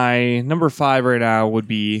 My number 5 right now would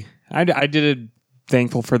be... I did it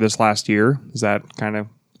thankful for this last year. Is that kind of...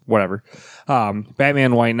 whatever.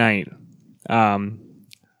 Batman White Knight.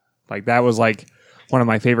 Like, that was, like, one of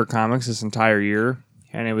my favorite comics this entire year.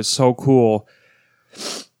 And it was so cool...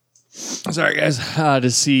 Sorry, guys.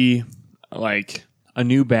 To see, like, a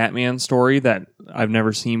new Batman story that I've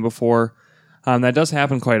never seen before. That does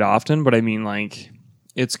happen quite often, but I mean, like,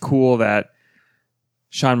 it's cool that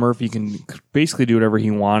Sean Murphy can basically do whatever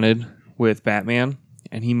he wanted with Batman,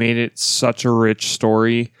 and he made it such a rich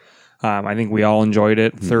story. I think we all enjoyed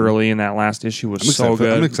it thoroughly, and that last issue was so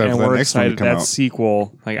good. I'm excited and for that we're next one to excited come that out.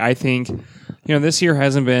 sequel. Like, I think, this year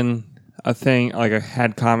hasn't been a thing, like, I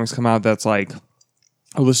had comics come out that's like,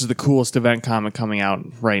 oh, this is the coolest event comic coming out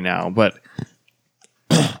right now. But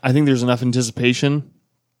I think there's enough anticipation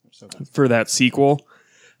for that sequel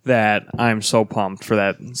that I'm so pumped for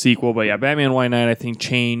that sequel. But yeah, Batman White Knight, I think,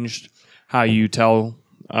 changed how you tell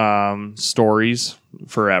stories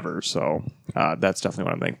forever. So that's definitely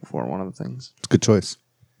what I'm thankful for. One of the things. It's a good choice.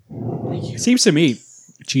 Seems to me,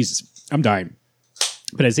 Jesus, I'm dying.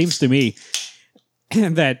 But it seems to me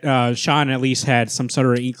that Sean at least had some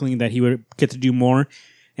sort of inkling that he would get to do more.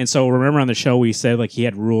 And so remember on the show we said like he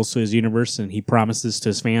had rules to his universe and he promises to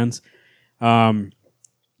his fans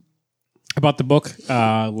about the book.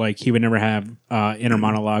 Like he would never have inner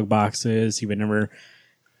monologue boxes. He would never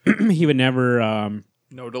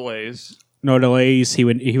No delays. no delays. He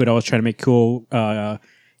would always try to make cool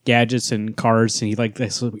gadgets and cars, and he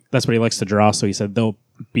that's what he likes to draw. So he said there'll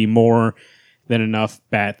be more than enough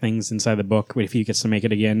bad things inside the book. But if he gets to make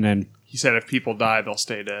it again, then He said if people die, they'll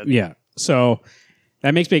stay dead. yeah. So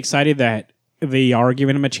that makes me excited that they are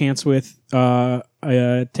giving him a chance with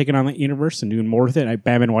taking on that universe and doing more with it.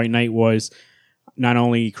 Batman White Knight was not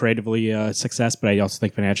only creatively a success, but I also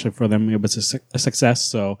think financially for them it was a success.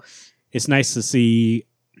 So it's nice to see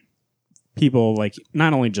people like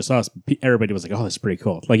not only just us, but everybody was like, "Oh, that's pretty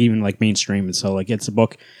cool." Like even like mainstream, and so like it's a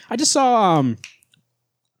book. I just saw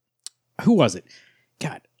who was it?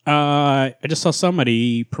 God, I just saw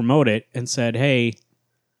somebody promote it and said, "Hey."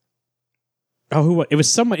 Oh, who? It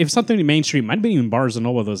was someone. It was something mainstream. Might have been even Barnes and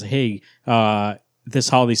Noble. That was, "Hey, this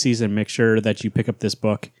holiday season, make sure that you pick up this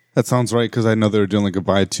book." That sounds right, because I know they were doing like a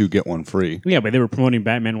buy two, get one free. Yeah, but they were promoting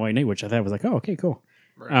Batman White Knight, which I thought was like, "Oh, okay, cool."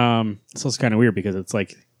 Right. So it's kind of weird because it's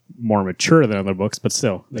like more mature than other books, but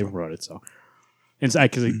still they wrote it. So it's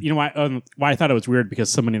because you know why I thought it was weird because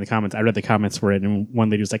somebody in the comments, I read the comments for it, and one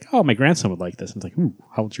lady was like, "Oh, my grandson would like this." And it's like,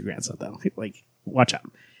 how old's your grandson though? Like, watch out.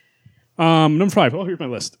 Number 5. Oh, here's my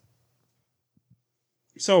list.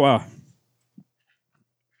 So,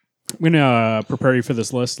 I'm gonna prepare you for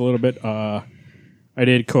this list a little bit. I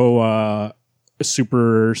did go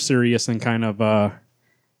super serious and kind of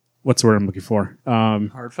what's the word I'm looking for?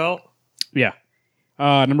 Heartfelt. Yeah.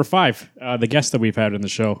 Number 5, the guests that we've had in the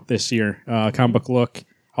show this year. Comic Book Look,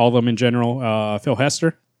 all of them in general. Phil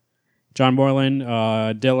Hester, John Boylan,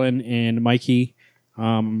 Dylan, and Mikey.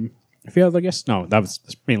 A few other guests? No, that's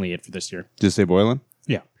mainly it for this year. Did you say Boylan?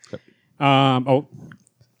 Yeah.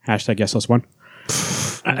 Hashtag guest list 1.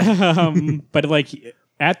 But like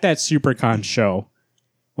at that SuperCon show,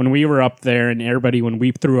 when we were up there and when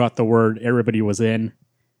we threw out the word, everybody was in.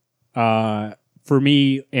 For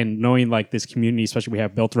me, and knowing like this community, especially we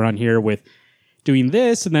have built around here with doing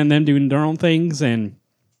this and then them doing their own things, and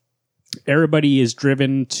everybody is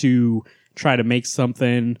driven to try to make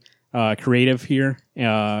something creative here,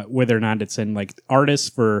 whether or not it's in like artists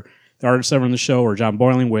for the artists over on the show, or John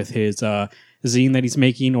Boylan with his zine that he's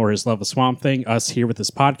making, or his Love of Swamp Thing, us here with this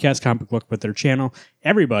podcast, Comic Book with their channel,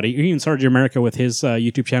 everybody, even Sergeant America with his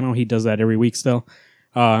YouTube channel, he does that every week still.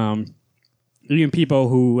 Even people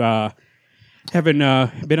who haven't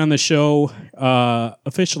been on the show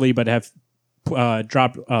officially, but have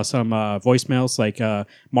dropped some voicemails, like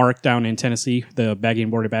Mark down in Tennessee, the Baggy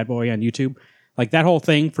and Boarded Bad Boy on YouTube. Like that whole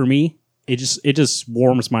thing for me, it just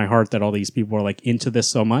warms my heart that all these people are like into this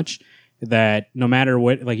so much that no matter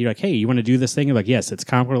what, like you're like, hey, you want to do this thing? You're like, yes, it's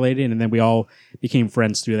comic related, and then we all became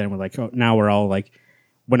friends through that. And we're like, oh, now we're all like,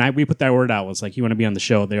 when we put that word out, it was like, you want to be on the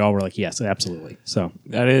show? They all were like, yes, absolutely. So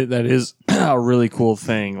that is a really cool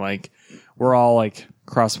thing. Like we're all like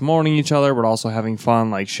cross promoting each other, but also having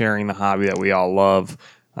fun, like sharing the hobby that we all love.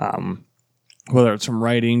 Whether it's from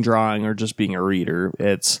writing, drawing, or just being a reader,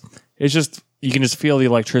 it's just, you can just feel the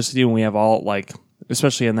electricity when we have all, like,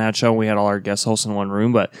 especially in that show, we had all our guest hosts in one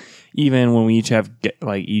room, but even when we each have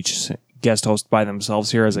each guest host by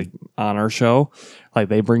themselves here as on our show, like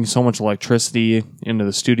they bring so much electricity into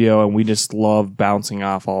the studio, and we just love bouncing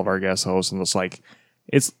off all of our guest hosts, and it's like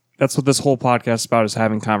that's what this whole podcast is about, is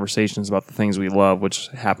having conversations about the things we love, which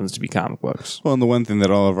happens to be comic books. Well, and the one thing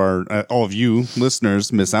that all of you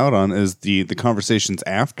listeners miss out on is the conversations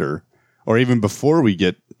after, or even before we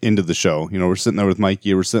get into the show. You know, we're sitting there with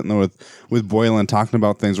Mikey, we're sitting there with Boylan talking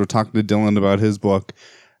about things. We're talking to Dylan about his book.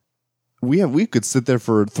 We could sit there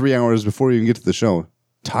for 3 hours before we even get to the show,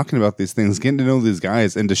 talking about these things, getting to know these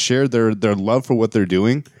guys, and to share their love for what they're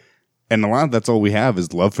doing. And a lot of that's all we have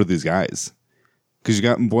is love for these guys. Because you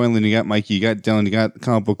got Boylan, you got Mikey, you got Dylan, you got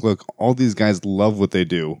Comic Book Look. All these guys love what they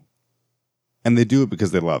do. And they do it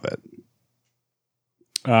because they love it.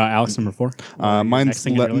 Alex, number 4.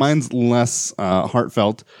 Mine's less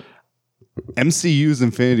heartfelt. MCU's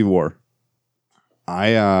Infinity War.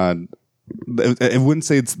 I wouldn't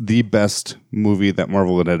say it's the best movie that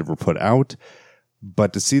Marvel had ever put out,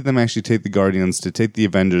 but to see them actually take the Guardians, to take the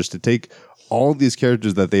Avengers, to take all these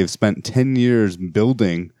characters that they've spent 10 years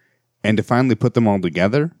building, and to finally put them all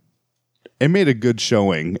together, it made a good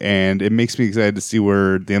showing, and it makes me excited to see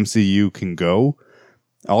where the MCU can go.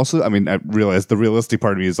 Also, I mean, I realize the realistic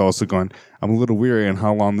part of me is also going, I'm a little weary on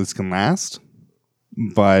how long this can last,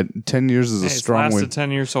 but 10 years is a strong it's way. lasted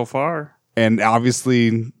 10 years so far. And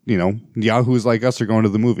obviously, you know, yahoos like us are going to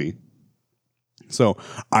the movie. So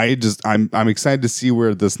I'm excited to see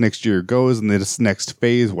where this next year goes, and this next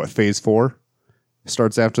phase, phase 4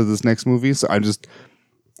 starts after this next movie. So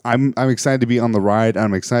I'm excited to be on the ride.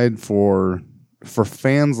 I'm excited for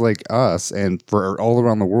fans like us and for all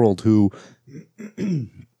around the world who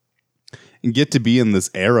get to be in this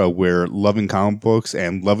era where loving comic books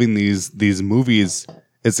and loving these movies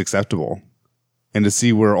is acceptable. And to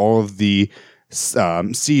see where all of the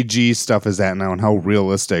CG stuff is at now and how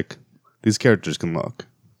realistic these characters can look.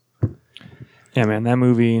 Yeah, man, that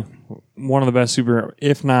movie, one of the best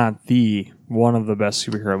if not the one of the best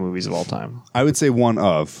superhero movies of all time. I would say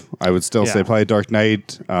I would still say probably Dark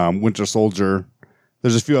Knight, Winter Soldier.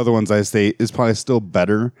 There's a few other ones I say is probably still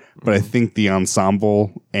better, but I think the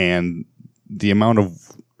ensemble and the amount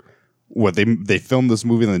of what they filmed this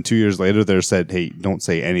movie, and then 2 years later they said, hey, don't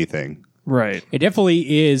say anything. Right. It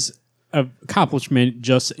definitely is an accomplishment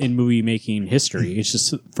just in movie making history. It's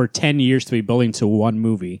just for 10 years to be building to one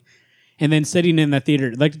movie. And then sitting in that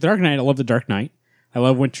theater, like Dark Knight, I love The Dark Knight. I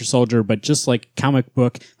love Winter Soldier, but just like comic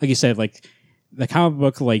book, like you said, like the comic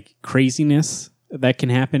book, like craziness that can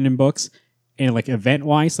happen in books and like event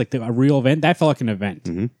wise, like a real event, that felt like an event.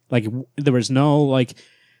 Mm-hmm. Like there was no like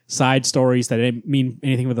side stories that didn't mean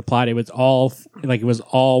anything with the plot. It was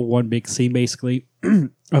all one big scene basically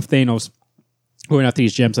of Thanos going after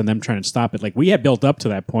these gems and them trying to stop it. Like we had built up to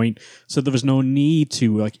that point, so there was no need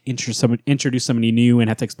to like introduce somebody new and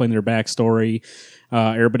have to explain their backstory.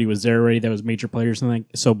 Everybody was there already. That was major players and like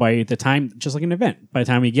so. By the time, just like an event, by the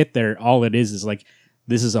time we get there, all it is like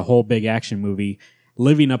this is a whole big action movie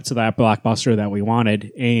living up to that blockbuster that we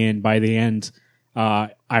wanted. And by the end,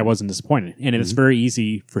 I wasn't disappointed. And it's very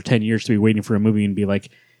easy for 10 years to be waiting for a movie and be like,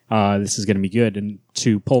 this is going to be good. And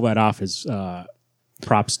to pull that off is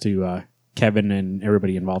props to Kevin and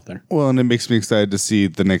everybody involved there. Well, and it makes me excited to see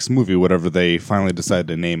the next movie, whatever they finally decide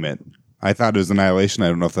to name it. I thought it was Annihilation. I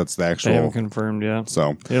don't know if that's the actual. They haven't confirmed yet.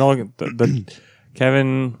 So it all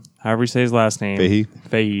Kevin, however you say his last name,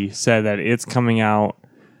 Feige said that it's coming out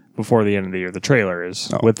before the end of the year. The trailer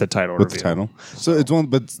is with the title. With the title. So it's one,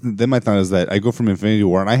 but then my thought is that I go from Infinity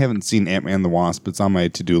War, and I haven't seen Ant-Man and the Wasp. It's on my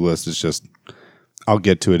to-do list. It's just I'll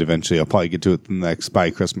get to it eventually. I'll probably get to it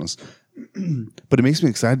by Christmas. But it makes me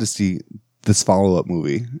excited to see this follow-up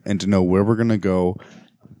movie and to know where we're going to go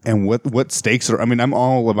and what stakes are. I mean, I'm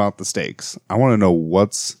all about the stakes. I want to know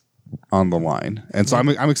what's on the line. And so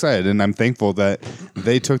I'm excited, and I'm thankful that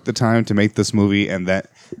they took the time to make this movie and that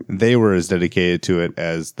they were as dedicated to it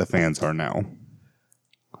as the fans are now.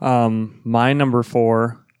 My number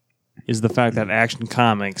 4 is the fact that Action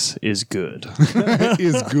Comics is good.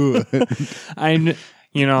 Is good.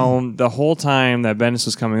 The whole time that Bendis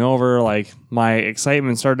was coming over, like my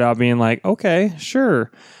excitement started out being like, okay, sure.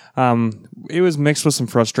 It was mixed with some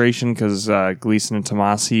frustration because Gleason and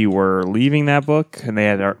Tomasi were leaving that book, and they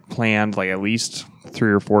had planned like at least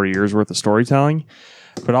 3 or 4 years worth of storytelling.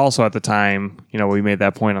 But also at the time, we made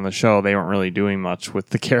that point on the show, they weren't really doing much with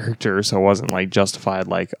the character, so it wasn't like justified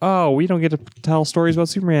like, oh, we don't get to tell stories about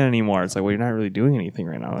Superman anymore. It's like, well, you're not really doing anything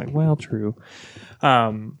right now. Like, well, true.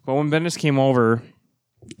 But when Bendis came over,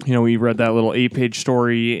 we read that little 8-page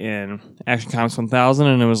story in Action Comics 1000,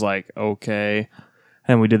 and it was like, okay.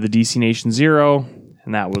 And we did the DC Nation Zero,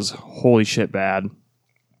 and that was holy shit bad.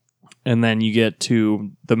 And then you get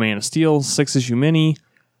to the Man of Steel 6-issue mini,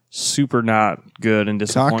 super not good and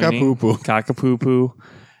disappointing. Cockapoo-poo.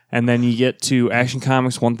 And then you get to Action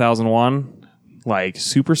Comics 1001, like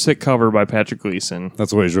super sick cover by Patrick Gleason. That's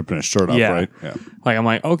the way he's ripping his shirt off, right? Yeah. Like I'm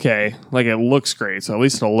like, okay, like it looks great, so at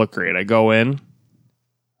least it'll look great. I go in,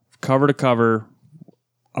 cover to cover,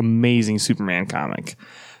 amazing Superman comic.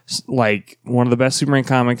 Like one of the best Superman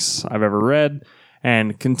comics I've ever read.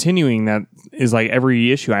 And continuing that is like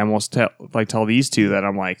every issue I almost tell these two that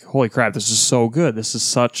I'm like, holy crap, this is so good. This is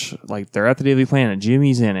such, like, they're at the Daily Planet.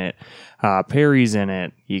 Jimmy's in it. Perry's in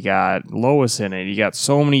it. You got Lois in it. You got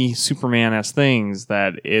so many Superman-esque things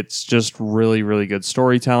that it's just really, really good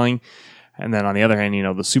storytelling. And then on the other hand,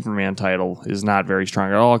 the Superman title is not very strong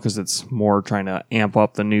at all because it's more trying to amp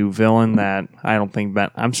up the new villain that I don't think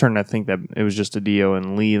I'm starting to think that it was just Adio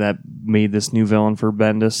and Lee that made this new villain for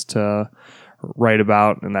Bendis to write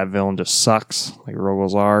about, and that villain just sucks, like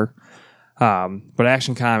Rogol Zaar. But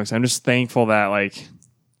Action Comics, I'm just thankful that, like,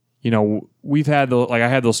 we've had I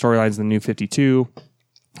had those storylines in the New 52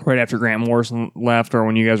 right after Grant Morrison left, or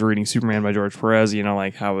when you guys were reading Superman by George Perez,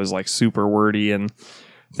 like how it was like super wordy and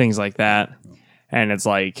things like that. And it's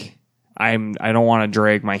like I don't want to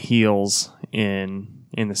drag my heels in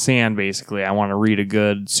the sand. Basically, I want to read a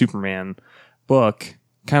good Superman book,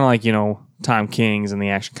 kind of like Tom King's and the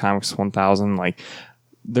Action Comics 1000. Like,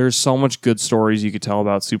 there's so much good stories you could tell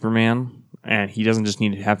about Superman, and he doesn't just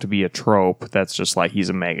need to have to be a trope that's just like he's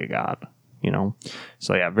a mega god,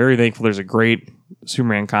 So yeah, very thankful. There's a great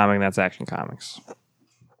Superman comic that's Action Comics.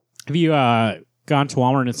 Have you gone to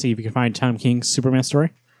Walmart and see if you can find Tom King's Superman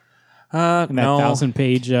story? In that no.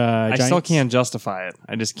 1,000-page I still can't justify it.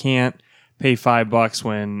 I just can't pay $5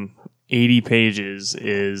 when 80 pages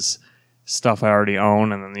is stuff I already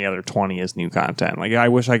own, and then the other 20 is new content. Like, I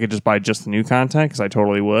wish I could just buy just the new content, because I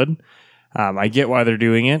totally would. I get why they're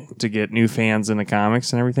doing it, to get new fans in the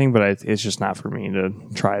comics and everything, but it's just not for me to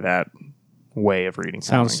try that way of reading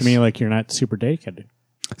Sounds comics. to me like you're not super dedicated.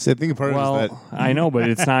 See, I think part of it is that I know, but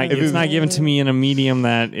it's not it's not given to me in a medium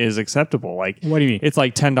that is acceptable. Like, what do you mean? It's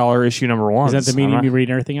like $10 issue number 1. Is that the medium you read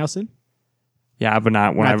everything else in? Yeah, but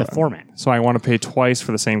not when the format. So I want to pay twice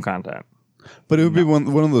for the same content. But it would be one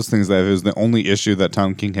of those things that if it was the only issue that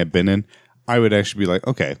Tom King had been in, I would actually be like,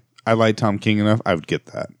 okay, I like Tom King enough, I would get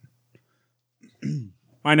that.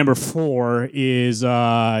 My number 4 is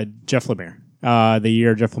Jeff Lemire. The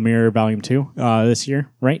Year of Jeff Lemire, Volume 2, this year,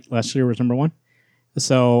 right? Last year was number 1.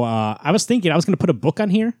 So I was thinking I was going to put a book on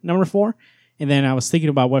here, number 4, and then I was thinking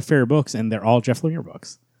about what favorite books, and they're all Jeff Lemire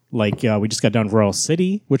books. Like, we just got done Royal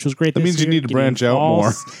City, which was great. That means you need to branch out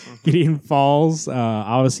more. Gideon Falls,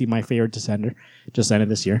 obviously my favorite Descender, just ended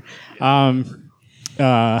this year.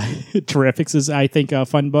 Terrifics is, I think, a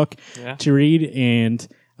fun book to read, and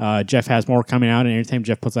Jeff has more coming out, and every time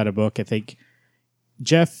Jeff puts out a book, I think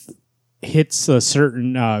Jeff hits a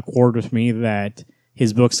certain chord with me that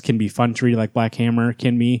his books can be fun to read, like Black Hammer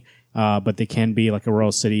can be, but they can be like a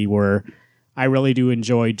Royal City, where I really do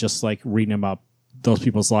enjoy just like reading about those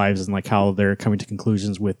people's lives and like how they're coming to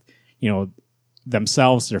conclusions with,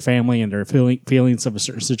 themselves, their family, and their feelings of a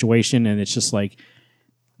certain situation. And it's just like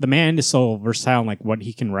the man is so versatile in like what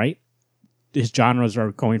he can write. His genres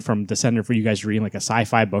are going from Descender for you guys reading like a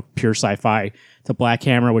sci-fi book, pure sci-fi, to Black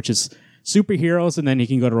Hammer, which is superheroes, and then you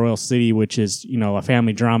can go to Royal City, which is a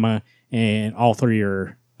family drama, and all three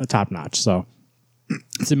are top notch. So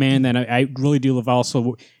it's a man that I really do love.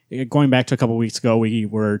 Also, going back to a couple weeks ago, we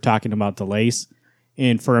were talking about delays,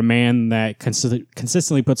 and for a man that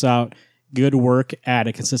consistently puts out good work at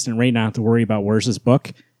a consistent rate, not have to worry about where's his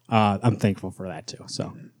book. I'm thankful for that too.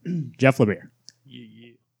 So, Jeff Lemire,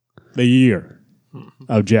 the year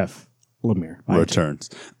of Jeff Lemire returns.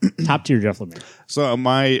 Top tier Jeff Lemire. So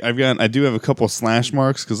I do have a couple of slash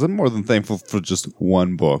marks because I'm more than thankful for just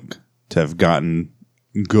one book to have gotten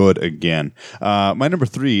good again. My number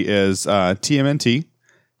 3 is TMNT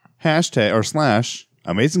 #/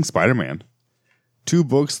 Amazing Spider-Man. 2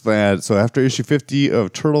 books so after issue 50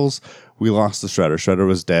 of Turtles, we lost the Shredder. Shredder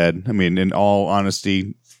was dead. I mean, in all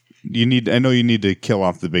honesty, I know you need to kill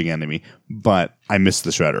off the big enemy, but I miss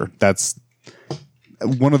the Shredder. That's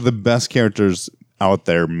one of the best characters out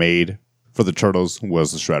there made for the Turtles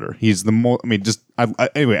was the Shredder. He's the most,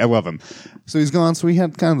 anyway, I love him. So he's gone. So we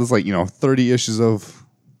had kind of this 30 issues of,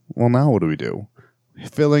 well, now what do we do?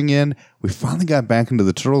 Filling in. We finally got back into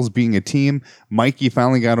the Turtles being a team. Mikey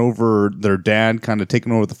finally got over their dad kind of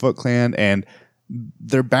taking over the Foot Clan, and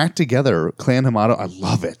they're back together. Clan Hamato, I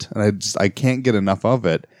love it. And I can't get enough of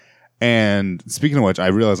it. And speaking of which, I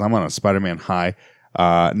realize I'm on a Spider-Man high.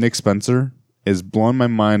 Nick Spencer is blowing my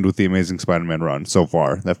mind with the Amazing Spider-Man run so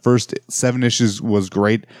far. That first 7 issues was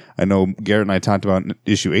great. I know Garrett and I talked about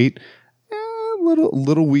issue 8. A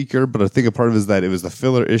little weaker, but I think a part of it is that it was the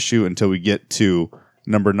filler issue until we get to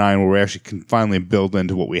number 9, where we actually can finally build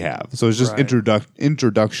into what we have. So it's just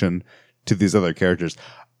introduction to these other characters.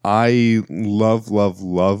 I love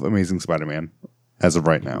Amazing Spider-Man as of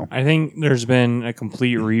right now. I think there's been a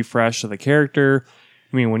complete refresh of the character.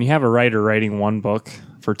 I mean, when you have a writer writing one book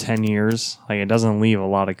for 10 years, it doesn't leave a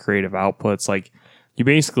lot of creative outputs. You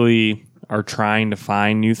basically are trying to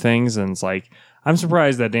find new things, and it's I'm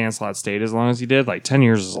surprised that Dan Slott stayed as long as he did. 10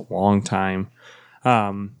 years is a long time.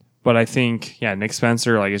 But I think, Nick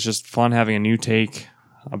Spencer, it's just fun having a new take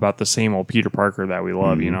about the same old Peter Parker that we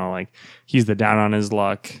love. Mm-hmm. He's the down on his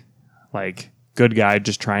luck, good guy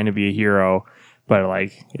just trying to be a hero, but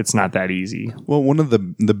it's not that easy. Well, one of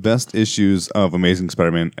the best issues of Amazing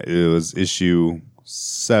Spider-Man was issue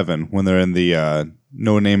 7 when they're in the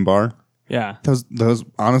No Name Bar. Yeah. That was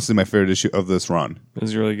honestly my favorite issue of this run. It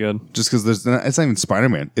was really good. Just because it's not even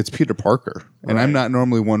Spider-Man, it's Peter Parker. And I'm not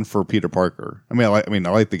normally one for Peter Parker. I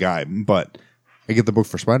like the guy, but I get the book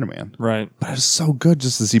for Spider-Man. Right. But it's so good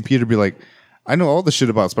just to see Peter be like, I know all the shit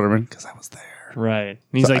about Spider-Man because I was there. Right.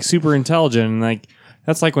 And he's super intelligent, and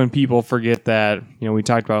that's when people forget that, we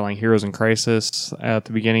talked about Heroes in Crisis at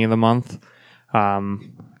the beginning of the month, a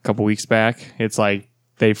couple weeks back. It's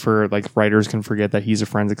writers can forget that he's a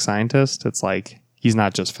forensic scientist. It's he's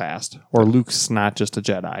not just fast, or Luke's not just a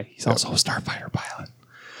Jedi. He's also a starfighter pilot.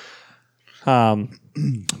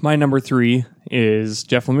 My number 3 is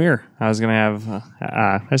Jeff Lemire. I was gonna have,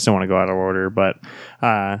 I just don't want to go out of order, but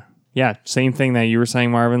same thing that you were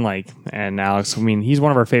saying, Marvin. And Alex. I mean, he's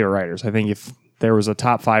one of our favorite writers. I think if there was a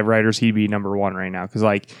top 5 writers, he'd be number 1 right now,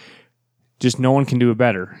 because just no one can do it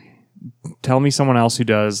better. Tell me someone else who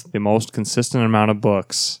does the most consistent amount of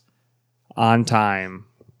books on time,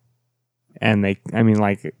 and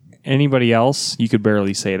anybody else, you could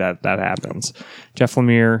barely say that happens. Jeff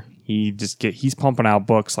Lemire, he's pumping out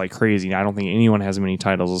books like crazy. I don't think anyone has as many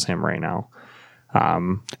titles as him right now.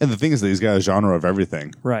 And the thing is that he's got a genre of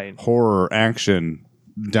everything. Right. Horror, action,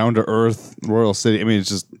 down to earth, Royal City. I mean, it's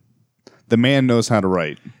just the man knows how to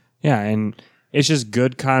write. Yeah, and it's just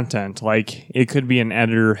good content. It could be an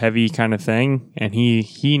editor heavy kind of thing, and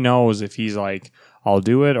he knows if he's I'll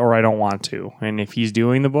do it or I don't want to. And if he's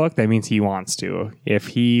doing the book, that means he wants to. If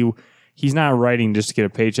he's not writing just to get a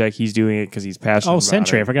paycheck, he's doing it because he's passionate about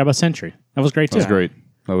Sentry. it. I forgot about Sentry. That was great too. That was great.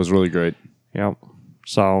 That was really great. Yep.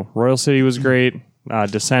 So Royal City was great.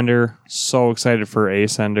 Descender, so excited for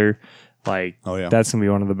Ascender. That's gonna be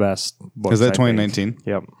one of the best books. Is that 2019?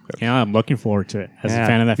 Yep. Yeah, I'm looking forward to it as a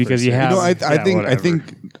fan of that. Because you have. I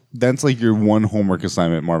think that's your one homework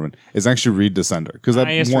assignment, Marvin. Is actually read Descender, because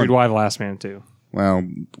I used to read Why the Last Man too. Well,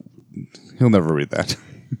 he'll never read that.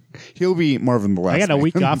 He'll be Marvin the Last I got a Man.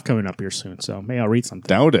 week off coming up here soon, so maybe I'll read something.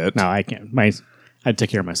 Doubt it. No, I can't. I take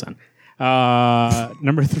care of my son.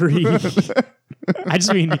 Number 3. I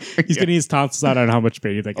just mean he's getting his tonsils out on how much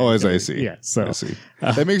baby that guy. Oh, as I see. Yeah, so I see.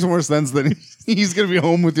 That makes more sense than he's going to be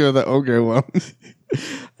home with you. Okay, well.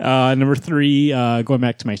 Number 3, going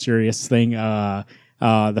back to my serious thing, the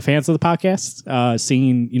fans of the podcast,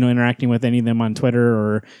 seeing, interacting with any of them on Twitter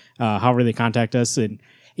or however they contact us. And,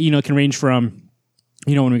 it can range from,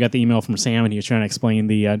 when we got the email from Sam and he was trying to explain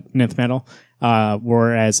the Nth Metal,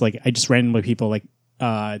 whereas like I just randomly people like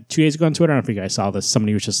 2 days ago on Twitter, I don't know if you guys saw this,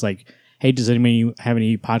 somebody was just like, hey, does anybody have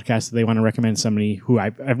any podcasts that they want to recommend? Somebody who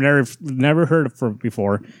I've never heard of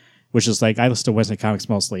before, which is like, I listen to Western Comics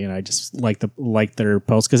mostly, and I just like their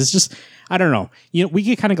posts because it's just, I don't know. We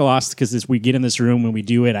get kind of lost because we get in this room when we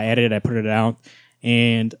do it, I edit it, I put it out,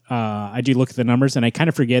 and I do look at the numbers, and I kind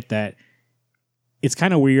of forget that it's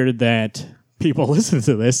kind of weird that people listen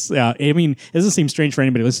to this. I mean, it doesn't seem strange for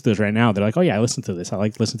anybody to listen to this right now. They're like, oh yeah, I listen to this. I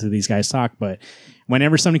like to listen to these guys talk. But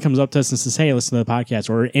whenever somebody comes up to us and says, hey, I listen to the podcast,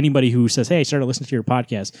 or anybody who says, hey, I started listening to your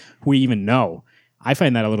podcast, who we even know, I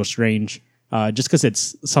find that a little strange. Just because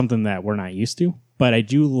it's something that we're not used to. But I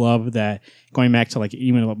do love that, going back to like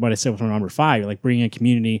even what I said with number 5, like bringing a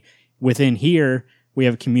community within here. We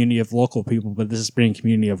have a community of local people, but this is bringing a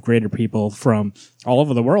community of greater people from all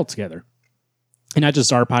over the world together. And not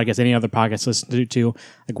just our podcast, any other podcast I listen to,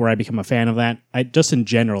 like where I become a fan of that. Just in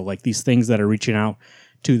general, like these things that are reaching out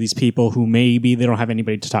to these people who maybe they don't have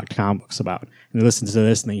anybody to talk to comic books about. And they listen to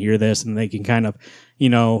this and they hear this and they can kind of,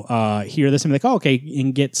 hear this and be like, oh, okay,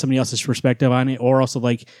 and get somebody else's perspective on it. Or also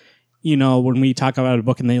like, when we talk about a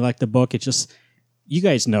book and they like the book, it's just, you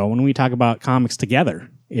guys know, when we talk about comics together,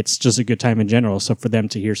 it's just a good time in general. So for them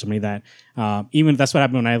to hear somebody that, even that's what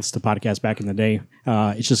happened when I listened to podcasts back in the day,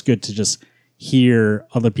 it's just good to just hear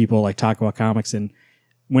other people like talk about comics. And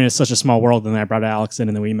when it's such a small world, then I brought Alex in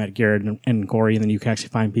and then we met Garrett and Corey, and then you can actually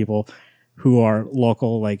find people who are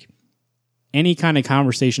local. Like any kind of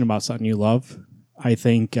conversation about something you love, I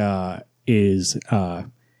think is I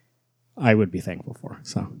would be thankful for.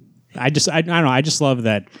 So I don't know. I just love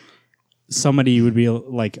that somebody would be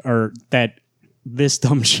like, or that this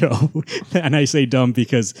dumb show, and I say dumb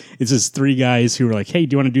because it's just 3 guys who were like, hey,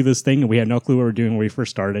 do you want to do this thing? And we had no clue what we were doing when we first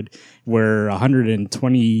started. We're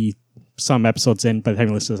 120 some episodes in. By the time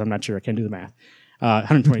you listen to this, I'm not sure. I can't do the math.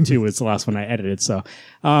 122 was the last one I edited. So,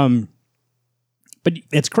 but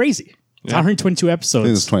it's crazy. It's 122 episodes. I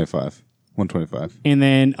think it's 25. 125. And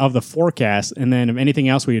then of the forecast, and then of anything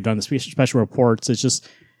else we've done, the special reports, it's just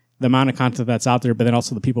the amount of content that's out there, but then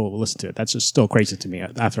also the people who listen to it. That's just still crazy to me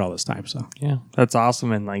after all this time. So yeah, that's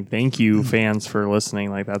awesome. And like, thank you fans for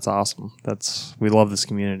listening. Like, that's awesome. We love this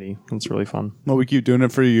community. It's really fun. Well, we keep doing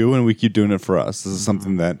it for you and we keep doing it for us. This is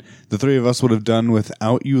something that the 3 of us would have done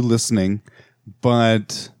without you listening,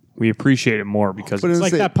 but we appreciate it more because it's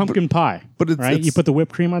like that pumpkin pie, but right? You put the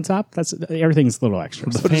whipped cream on top. That's everything's a little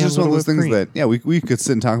extra. But it's just one of those things that, yeah, we could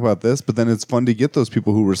sit and talk about this, but then it's fun to get those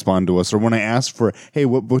people who respond to us. Or when I asked for, hey,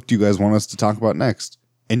 what book do you guys want us to talk about next?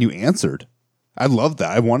 And you answered. I love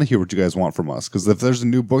that. I want to hear what you guys want from us. Because if there's a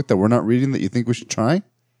new book that we're not reading that you think we should try.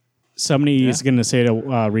 Somebody is going to say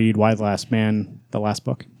to read Why the Last Man, the last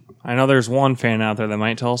book. I know there's one fan out there that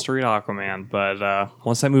might tell us to read Aquaman, but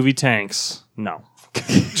once that movie tanks, no.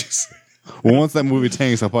 Well, once that movie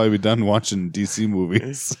tanks, I'll probably be done watching DC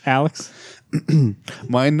movies. Alex?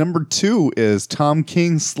 My number 2 is Tom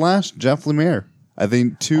King / Jeff Lemire. I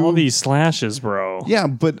think 2. All these slashes, bro. Yeah,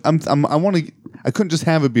 but I couldn't just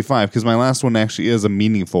have it be 5 because my last one actually is a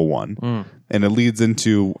meaningful one. And it leads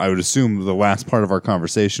into, I would assume, the last part of our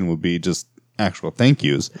conversation would be just actual thank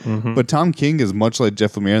yous. But Tom King is much like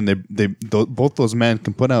Jeff Lemire, and they both those men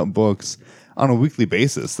can put out books on a weekly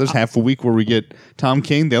basis. There's half a week where we get Tom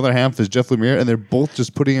King, the other half is Jeff Lemire, and they're both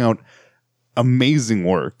just putting out amazing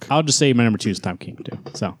work. I'll just say my number 2 is Tom King too.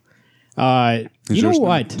 So, you know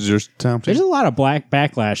what? Is yours Tom King? There's a lot of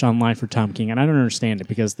backlash online for Tom King, and I don't understand it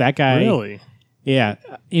because that guy. Really? Yeah,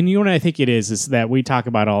 and you know what I think it is that we talk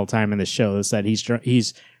about all the time in this show is that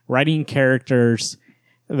he's writing characters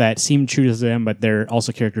that seem true to them, but they're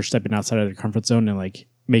also characters stepping outside of their comfort zone and like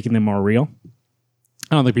making them more real.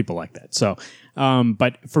 I don't think people like that. So,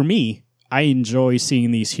 but for me, I enjoy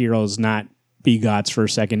seeing these heroes not be gods for a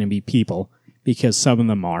second and be people, because some of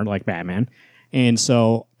them are, like Batman. And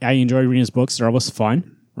so I enjoy reading his books. They're always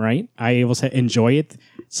fun, right? I able to enjoy it.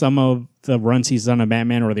 Some of the runs he's done on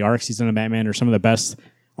Batman or the arcs he's done on Batman are some of the best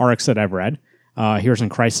arcs that I've read. Heroes in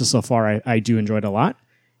Crisis so far, I do enjoy it a lot.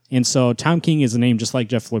 And so Tom King is a name just like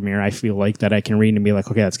Jeff Lemire. I feel like that I can read and be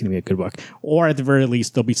like, okay, that's going to be a good book. Or at the very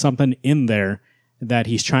least, there'll be something in there that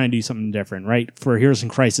he's trying to do something different, right? For Heroes in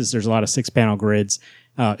Crisis, there's a lot of 9-panel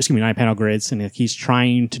grids, and he's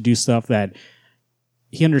trying to do stuff that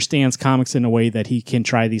he understands comics in a way that he can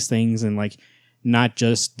try these things and like not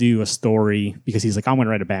just do a story because he's like, I'm going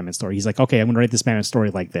to write a Batman story. He's like, okay, I'm going to write this Batman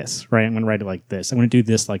story like this, right? I'm going to write it like this. I'm going to do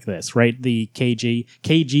this like this, right? The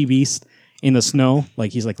KG Beast in the snow,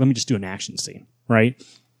 like he's like, let me just do an action scene, right?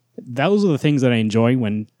 Those are the things that I enjoy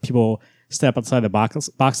when people step outside the box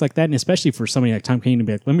like that, and especially for somebody like Tom King to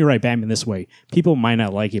be like, let me write Batman this way. People might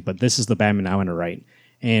not like it, but this is the Batman I want to write.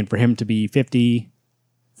 And for him to be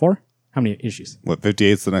 54? How many issues?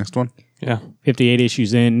 58 is the next one? Yeah. 58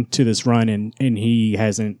 issues into this run, and he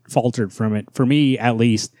hasn't faltered from it. For me, at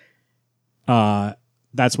least,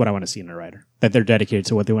 that's what I want to see in a writer. That they're dedicated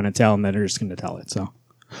to what they want to tell, and that they're just going to tell it. So,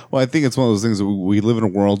 well, I think it's one of those things that we live in a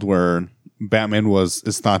world where Batman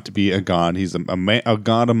is thought to be a god. He's a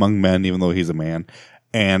god among men, even though he's a man.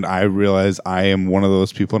 And I realize I am one of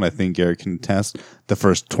those people, and I think Garrett can attest. The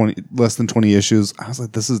first less than 20 issues, I was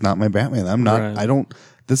like, this is not my Batman. I'm not. Right.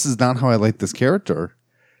 This is not how I like this character.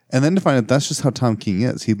 And then to find out that's just how Tom King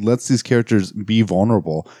is. He lets these characters be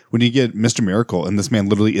vulnerable. When you get Mr. Miracle, and this man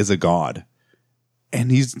literally is a god,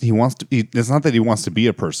 and he wants to. It's not that he wants to be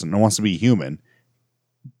a person. He wants to be human,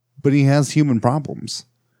 but he has human problems.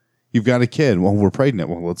 You've got a kid. Well, we're pregnant.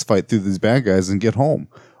 Well, let's fight through these bad guys and get home.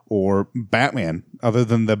 Or Batman, other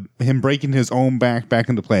than him breaking his own back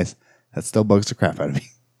into place, that still bugs the crap out of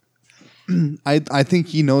me. I think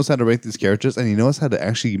he knows how to write these characters, and he knows how to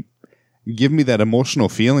actually give me that emotional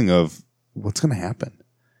feeling of what's going to happen.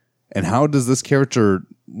 And how does this character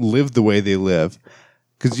live the way they live?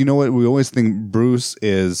 Because you know what? We always think Bruce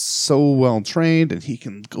is so well trained and he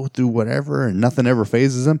can go through whatever and nothing ever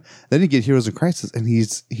phases him. Then you get Heroes in Crisis and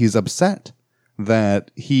he's upset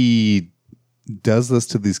that he does this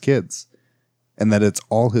to these kids and that it's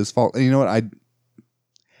all his fault. And you know what?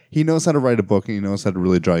 He knows how to write a book and he knows how to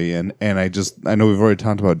really draw you in. And I know we've already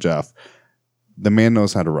talked about Jeff. The man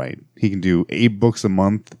knows how to write. He can do 8 books a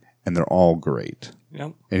month and they're all great.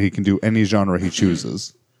 Yep. And he can do any genre he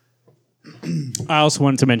chooses. I also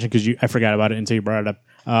wanted to mention, because I forgot about it until you brought it up,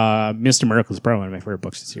 Mr. Miracle is probably one of my favorite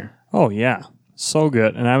books this year. Oh, yeah. So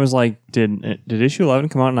good. And I was like, did issue 11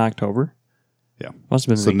 come out in October? Yeah. Must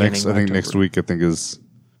have been the beginning of October. Next week,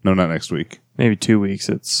 no, not next week. Maybe 2 weeks.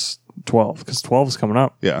 It's 12, because 12 is coming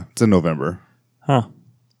up. Yeah, it's in November. Huh.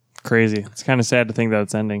 Crazy. It's kind of sad to think that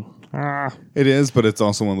it's ending. It is, but it's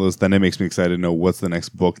also one of those, then it makes me excited to know what's the next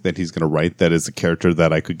book that he's going to write that is a character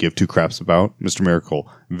that I could give 2 craps about. Mr. Miracle,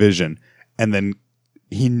 Vision. And then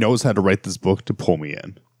he knows how to write this book to pull me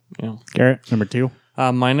in. Yeah. Garrett, number 2.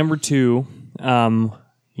 My number 2,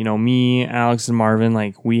 me, Alex, and Marvin,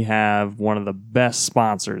 like we have one of the best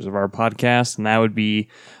sponsors of our podcast, and that would be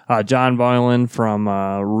John Boylan from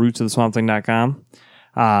rootsoftheswampthing.com.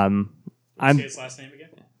 Say his last name again?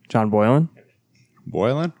 John Boylan.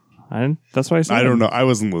 Boylan? That's what I said. I don't know. I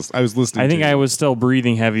wasn't listening. I was listening. I think I was still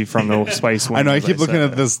breathing heavy from the spice one. I know. I keep looking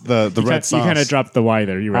at this, the red sauce. You kind of dropped the Y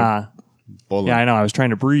there. You right. Yeah, I know. I was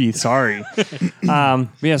trying to breathe. Sorry.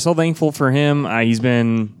 So thankful for him. He's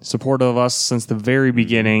been supportive of us since the very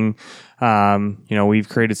beginning. We've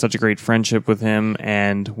created such a great friendship with him,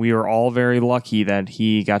 and we are all very lucky that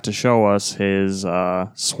he got to show us his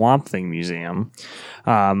Swamp Thing museum.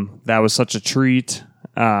 That was such a treat.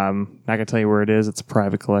 Not gonna tell you where it is. It's a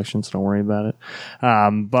private collection, so don't worry about it.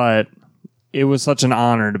 But it was such an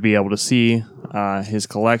honor to be able to see his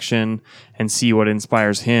collection and see what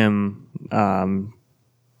inspires him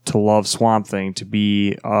to love Swamp Thing, to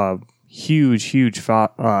be a huge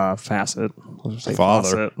facet.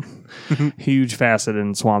 Huge facet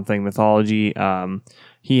in Swamp Thing mythology.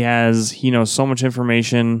 He knows so much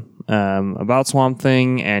information about Swamp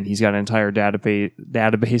Thing, and he's got an entire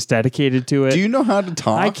database dedicated to it. Do you know how to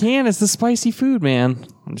talk? I can. It's the spicy food, man.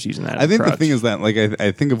 I'm just using that. I think the thing is that, like,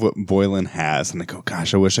 I think of what Boylan has, and I go,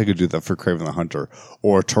 gosh, I wish I could do that for Kraven the Hunter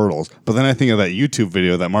or Turtles. But then I think of that YouTube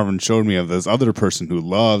video that Marvin showed me of this other person who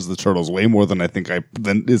loves the Turtles way more than I think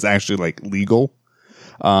is actually like legal.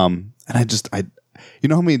 And you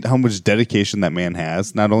know how much dedication that man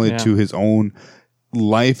has, not only to his own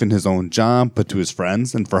life and his own job, but to his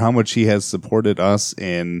friends, and for how much he has supported us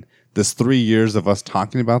in this 3 years of us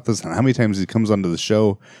talking about this, and how many times he comes onto the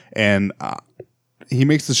show, and he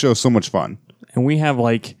makes the show so much fun. And we have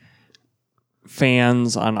like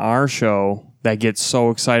fans on our show that get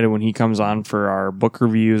so excited when he comes on for our book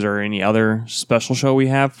reviews or any other special show we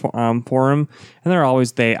have for him. And they're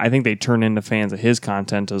always, I think they turn into fans of his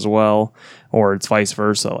content as well, or it's vice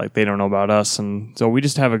versa. Like they don't know about us. And so we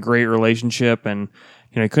just have a great relationship, and,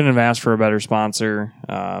 I couldn't have asked for a better sponsor.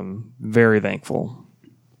 Very thankful.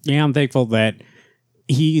 Yeah, I'm thankful that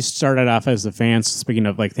he started off as a fan, speaking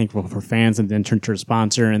of like thankful for fans, and then turned to a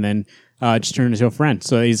sponsor, and then just turned into a friend.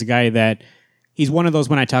 So he's a guy that he's one of those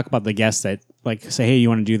when I talk about the guests that like say, hey, you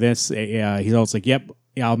want to do this? He's always like, yep,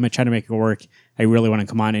 yeah, I'll try to make it work. I really want to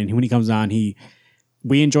come on. And when he comes on,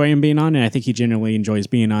 we enjoy him being on, and I think he genuinely enjoys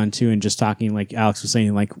being on too, and just talking, like Alex was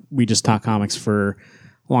saying, like we just talk comics for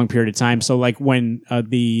a long period of time. So like when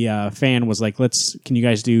the fan was like, can you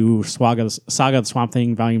guys do Saga of the Swamp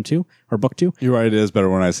Thing Volume 2 or Book 2? You're right, it is better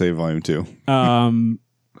when I say Volume 2.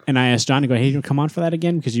 And I asked John to go, hey, you come on for that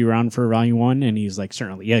again because you were on for Volume 1, and he's like,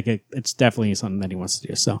 certainly. Yeah, it's definitely something that he wants to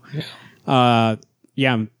do. So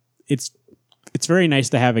it's very nice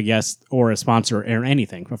to have a guest or a sponsor or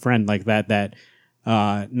anything, a friend like that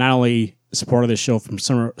not only supported the show from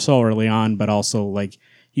so early on, but also, like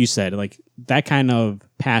you said, like that kind of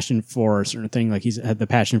passion for a certain thing. Like he's had the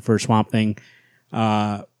passion for Swamp Thing.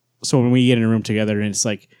 So when we get in a room together and it's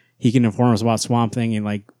like he can inform us about Swamp Thing, and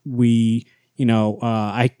like we,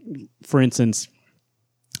 for instance,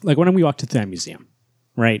 like when we walked into that museum,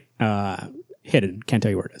 right? Hidden, can't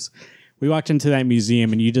tell you where it is. We walked into that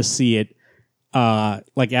museum and you just see it.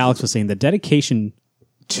 Like Alex was saying, the dedication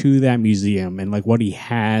to that museum and like what he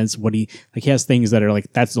has things that are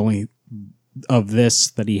like, that's the only of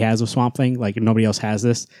this that he has of Swamp Thing. Like nobody else has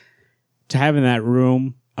this. To have in that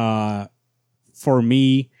room, for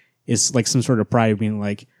me, is like some sort of pride of being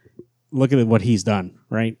like, look at what he's done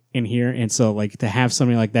right in here. And so like to have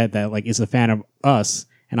somebody like that like is a fan of us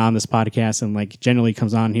and on this podcast and like generally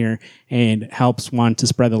comes on here and helps want to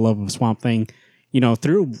spread the love of Swamp Thing,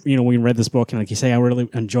 through, when we read this book and like you say, I really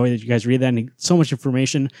enjoy that you guys read that, and so much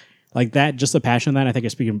information like that, just the passion of that. I think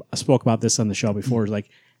I spoke about this on the show before, like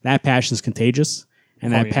that passion is contagious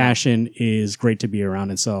and passion is great to be around.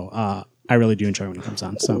 And so, I really do enjoy when he comes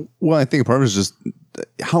on. So, well, I think part of it is just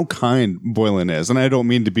how kind Boylan is. And I don't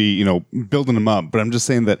mean to be, building him up, but I'm just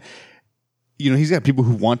saying that, he's got people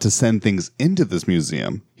who want to send things into this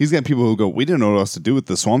museum. He's got people who go, we didn't know what else to do with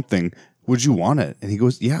the Swamp Thing. Would you want it? And he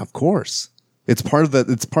goes, yeah, of course. It's part of that.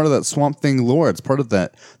 It's part of that Swamp Thing lore. It's part of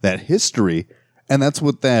that history. And that's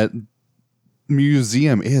what that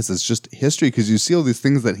museum is. It's just history, because you see all these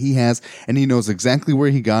things that he has and he knows exactly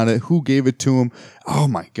where he got it, who gave it to him. Oh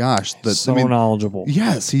my gosh. Knowledgeable.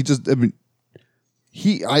 Yes.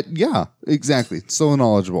 Yeah, exactly. So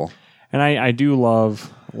knowledgeable. And I do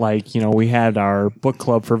love, like, we had our book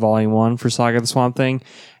club for Volume 1 for Saga of the Swamp Thing,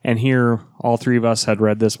 and here all three of us had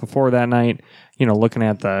read this before that night, looking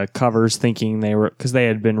at the covers thinking because they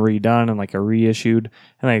had been redone and like a reissued,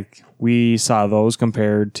 and like we saw those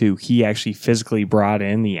compared to he actually physically brought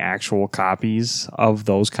in the actual copies of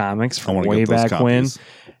those comics from way back when.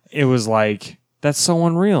 It was like, that's so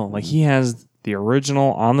unreal. Like he has the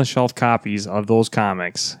original on the shelf copies of those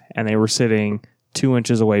comics, and they were sitting 2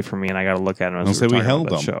 inches away from me, and I got to look at them. Don't say we held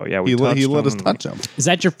them. Show. Yeah, he let us touch them. Is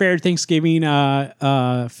that your favorite Thanksgiving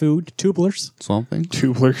food? Tubulars? Swamp Thing?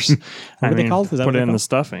 Tubulars. What are they called? Is that put what it in called? the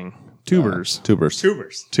stuffing. Tubers. Tubers.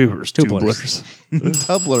 Tubblers.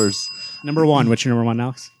 Number one. What's your number one,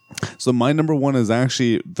 Alex? So my number one is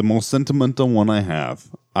actually the most sentimental one I have.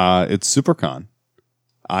 It's SuperCon.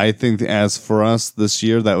 I think as for us this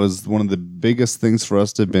year, that was one of the biggest things for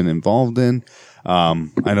us to have been involved in.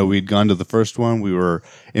 I know we'd gone to the first one. We were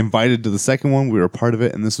invited to the second one. We were a part of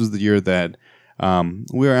it. And this was the year that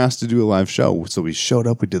we were asked to do a live show. So we showed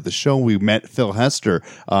up. We did the show. We met Phil Hester.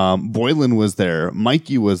 Boylan was there.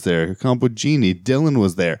 Mikey was there. Campogini. Dylan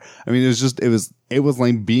was there. I mean, it was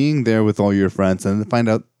like being there with all your friends and then find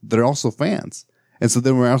out they're also fans. And so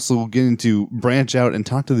then we're also getting to branch out and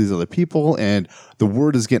talk to these other people, and the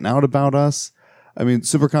word is getting out about us. I mean,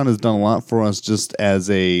 SuperCon has done a lot for us just as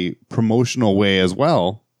a promotional way as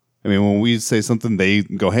well. I mean, when we say something, they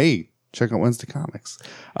go, hey, check out Wednesday Comics.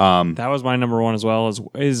 That was my number one as well,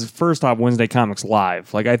 is first off Wednesday Comics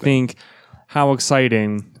Live. Like, I think how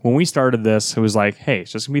exciting, when we started this, it was like, hey,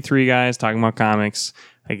 it's just going to be three guys talking about comics.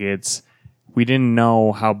 Like, we didn't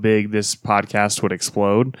know how big this podcast would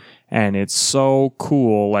explode, and it's so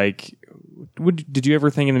cool. Like, did you ever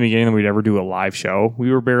think in the beginning that we'd ever do a live show?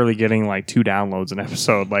 We were barely getting like 2 downloads an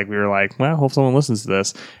eepisode. Like, we were like, well, hope someone listens to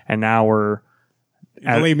this. And now we're...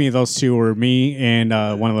 Believe me, those two were me and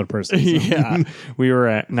one other person. So. Yeah. we're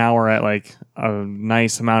at like a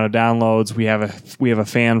nice amount of downloads. We have a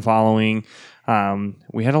fan following.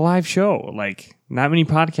 We had a live show. Like, not many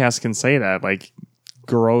podcasts can say that. Like,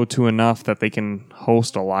 grow to enough that they can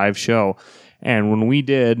host a live show. And when we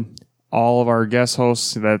did, all of our guest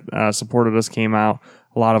hosts that supported us came out.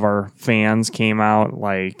 A lot of our fans came out.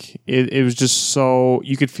 Like, it was just so,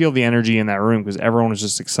 you could feel the energy in that room because everyone was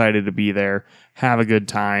just excited to be there, have a good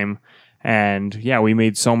time. And yeah, we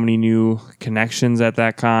made so many new connections at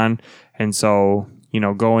that con. And so,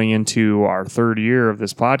 going into our third year of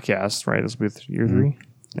this podcast, right? This will be year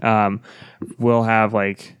 3. We'll have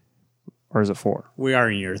or is it 4? We are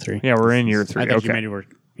in year 3. Yeah, we're in year 3. I thought you made it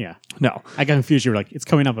work. Yeah. No. I got confused. You were like, it's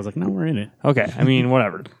coming up. I was like, no, we're in it. Okay. I mean,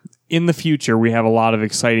 whatever. In the future, we have a lot of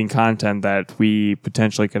exciting content that we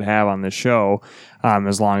potentially could have on this show,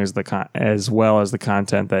 as well as the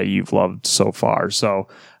content that you've loved so far. So,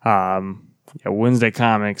 Wednesday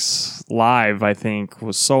Comics Live, I think,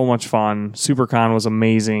 was so much fun. SuperCon was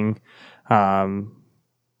amazing. And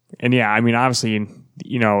yeah, I mean, obviously,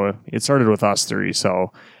 it started with us 3.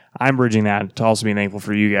 So I'm bridging that to also be thankful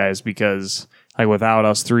for you guys because without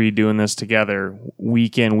us 3 doing this together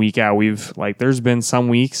week in, week out, there's been some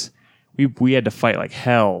weeks we had to fight like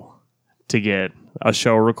hell to get a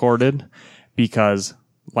show recorded because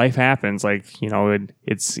life happens.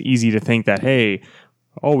 It's easy to think that, hey,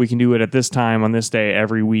 we can do it at this time on this day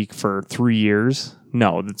every week for 3 years.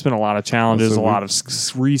 No, it's been a lot of challenges, a lot of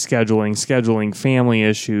rescheduling, scheduling, family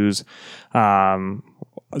issues,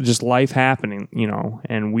 just life happening,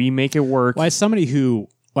 and we make it work. Well, as somebody who,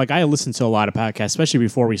 I listened to a lot of podcasts, especially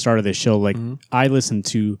before we started this show, I listened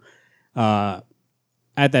to,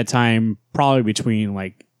 at that time, probably between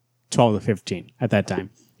 12 to 15 at that time.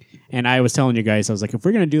 And I was telling you guys, I was like, if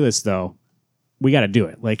we're going to do this though, we got to do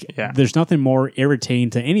it. There's nothing more irritating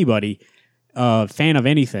to anybody, fan of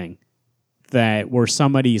anything, where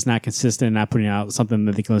somebody is not consistent and not putting out something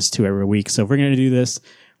that they can listen to every week. So if we're going to do this,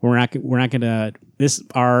 we're not going to,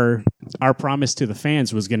 our promise to the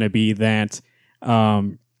fans was going to be that,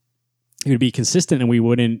 it would be consistent and we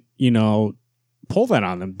wouldn't, pull that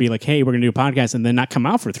on them, be like, hey, we're going to do a podcast and then not come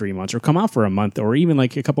out for 3 months or come out for a month or even a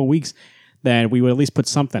couple of weeks, that we would at least put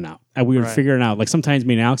something out. And we would figure it out. Sometimes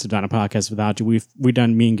me and Alex have done a podcast without you. We've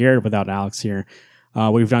done me and Garrett without Alex here.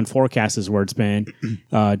 We've done forecasts where it's been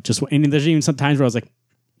and there's even some times where I was like,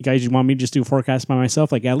 you guys, you want me to just do a forecast by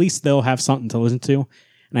myself? At least they'll have something to listen to.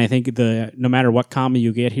 And I think no matter what comedy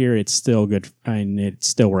you get here, it's still good and it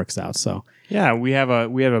still works out. So yeah, we have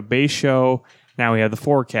a base show. Now we have the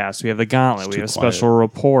forecast. We have the gauntlet. We have special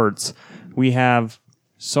reports. We have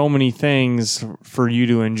so many things for you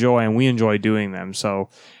to enjoy, and we enjoy doing them. So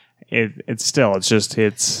it's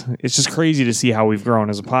just crazy to see how we've grown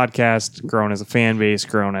as a podcast, grown as a fan base,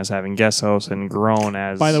 grown as having guest hosts, and grown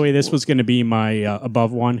as. By the way, this was going to be my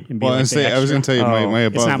above one. And be I was going to tell you my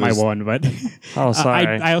above. It's not my one, but sorry.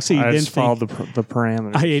 I also didn't follow the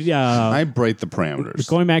parameters. I break the parameters.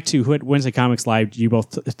 Going back to Wednesday Comics Live, you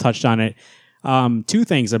both touched on it. 2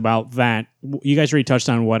 things about that. You guys already touched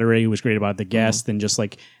on what already was great about the guest and just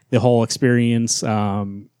the whole experience.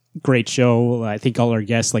 Great show. I think all our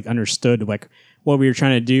guests understood what we were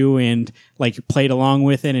trying to do and played along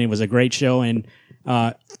with it, and it was a great show. And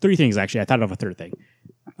 3 things actually. I thought of a 3rd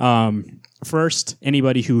thing. First,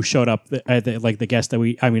 anybody who showed up, the guest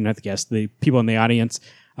the people in the audience.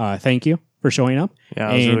 Thank you for showing up. Yeah,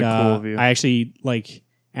 that was really cool of you. I actually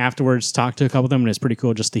afterwards talked to a couple of them, and it's pretty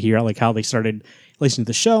cool just to hear how they started listening to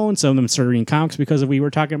the show, and some of them started reading comics because we were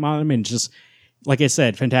talking about them, and just like I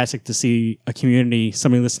said, fantastic to see a community,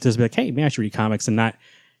 somebody listen to us be like, hey, maybe I should read comics and not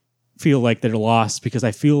feel like they're lost, because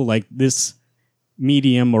I feel like this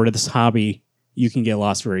medium or this hobby, you can get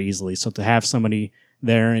lost very easily. So to have somebody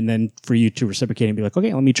there and then for you to reciprocate and be like,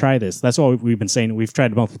 okay, let me try this. That's what we've been saying. We've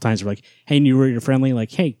tried it multiple times. We're like, hey, new reader friendly,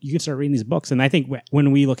 hey, you can start reading these books. And I think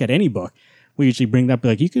when we look at any book, we usually bring that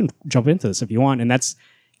up, you can jump into this if you want. And that's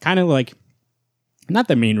kind of not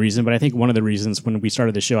the main reason, but I think one of the reasons when we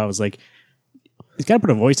started the show, I was like, it's got to put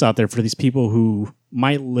a voice out there for these people who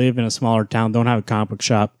might live in a smaller town, don't have a comic book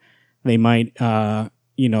shop. They might,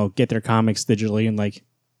 get their comics digitally, and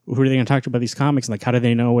who are they going to talk to about these comics? And how do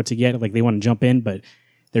they know what to get? They want to jump in, but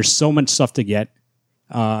there's so much stuff to get.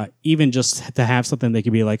 Even just to have something they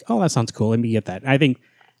could be like, oh, that sounds cool. Let me get that. I think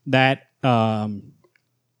that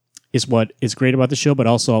is what is great about the show, but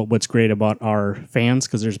also what's great about our fans,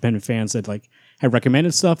 because there's been fans that have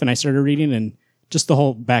recommended stuff, and I started reading, and just the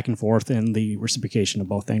whole back and forth and the reciprocation of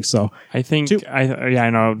both things. So I think, I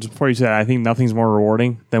know, before you said, I think nothing's more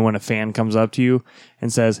rewarding than when a fan comes up to you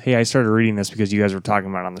and says, hey, I started reading this because you guys were talking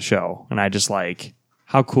about it on the show. And I just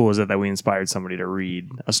how cool is it that we inspired somebody to read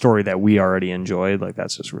a story that we already enjoyed?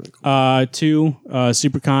 That's just really cool. 2,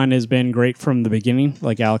 SuperCon has been great from the beginning,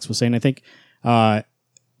 like Alex was saying. I think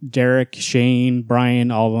Derek, Shane,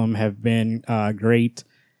 Brian, all of them have been great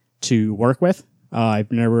to work with.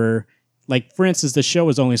 I've never... for instance, the show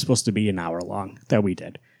was only supposed to be an hour long that we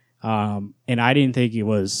did. And I didn't think it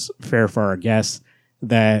was fair for our guests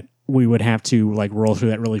that we would have to roll through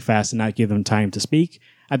that really fast and not give them time to speak.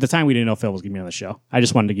 at the time we didn't know Phil was going to be on the show. I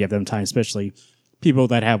just wanted to give them time, especially people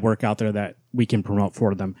that have work out there that we can promote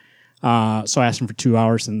for them. So I asked them for 2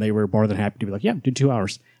 hours, and they were more than happy to be like, yeah, do 2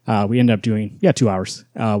 hours. We ended up doing 2 hours.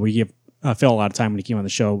 We give Phil a lot of time when he came on the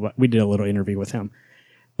show, but we did a little interview with him.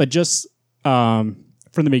 But just from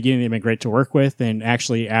the beginning, they've been great to work with. And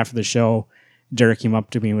actually, after the show, Derek came up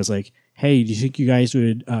to me and was like, hey, do you think you guys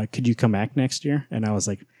would, could you come back next year? And I was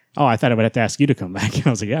like, oh, I thought I would have to ask you to come back. And I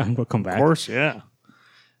was like, yeah, we'll come back. Of course, yeah.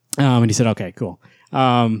 And he said, okay, cool.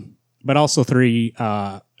 But also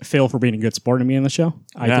Phil for being a good sport to me on the show,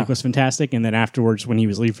 I think was fantastic. And then afterwards, when he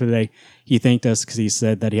was leaving for the day, he thanked us because he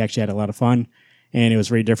said that he actually had a lot of fun and it was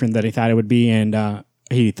very different than he thought it would be. And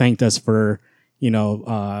he thanked us for,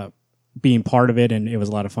 being part of it. And it was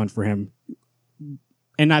a lot of fun for him.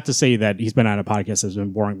 And not to say that he's been on a podcast that's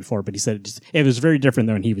been boring before, but he said it was very different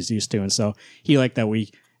than he was used to. And so he liked that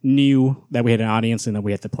we knew that we had an audience and that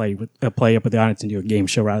we had to play up with the audience and do a game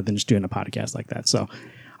show rather than just doing a podcast like that. So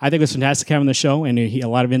I think it was fantastic having the show and a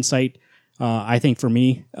lot of insight. I think for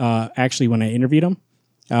me, actually, when I interviewed him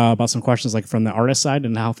about some questions like from the artist side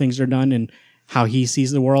and how things are done and how he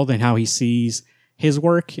sees the world and how he sees his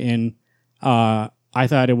work. And I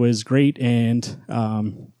thought it was great. And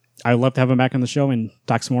I'd love to have him back on the show and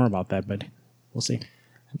talk some more about that, but we'll see.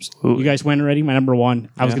 Absolutely. You guys went already? My number one.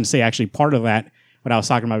 I was going to say, actually, part of that, what I was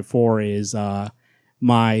talking about before is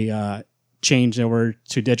my change over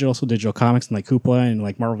to digital, so digital comics and like Hoopla and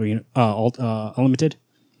like Marvel Unlimited.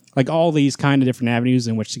 Like all these kind of different avenues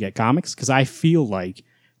in which to get comics. Because I feel like,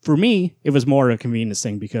 for me, it was more of a convenience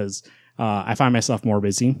thing because I find myself more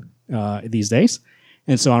busy these days.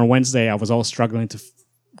 And so on Wednesday, I was always struggling to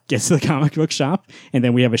get to the comic book shop, and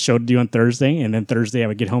then we have a show to do on Thursday, and then Thursday I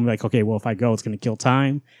would get home like, okay, well, if I go, it's going to kill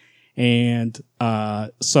time. And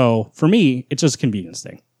so for me, it's just a convenience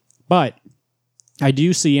thing. But I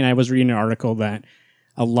do see, and I was reading an article that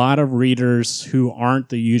a lot of readers who aren't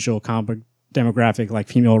the usual comic demographic, like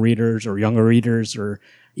female readers or younger readers or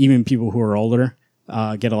even people who are older,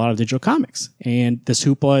 get a lot of digital comics. And this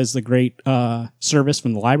Hoopla is the great service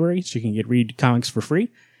from the library, so you can read comics for free.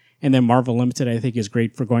 And then Marvel Limited, I think, is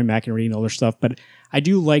great for going back and reading older stuff. But I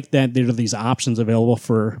do like that there are these options available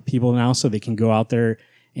for people now so they can go out there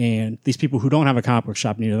and these people who don't have a comic book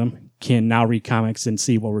shop near them can now read comics and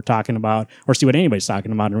see what we're talking about or see what anybody's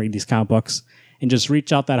talking about and read these comic books and just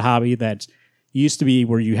reach out that hobby that used to be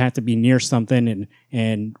where you had to be near something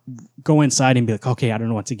and go inside and be like, okay, I don't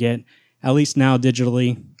know what to get. At least now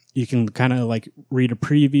digitally, you can kind of like read a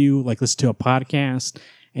preview, like listen to a podcast,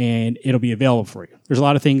 and it'll be available for you. There's a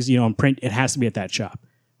lot of things, in print, it has to be at that shop,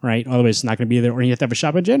 right? Otherwise, it's not going to be there, or you have to have a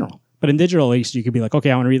shop in general. But in digital, at least, you could be like,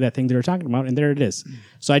 okay, I want to read that thing they were talking about, and there it is.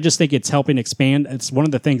 So I just think it's helping expand. It's one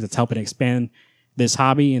of the things that's helping expand this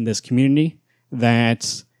hobby and this community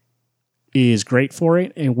that is great for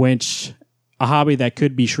it, in which a hobby that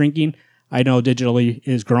could be shrinking, I know digitally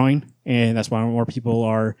is growing, and that's why more people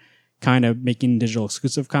are kind of making digital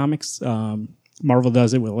exclusive comics. Marvel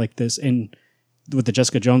does it with like this, and with the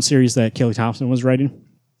Jessica Jones series that Kelly Thompson was writing,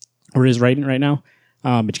 or is writing right now,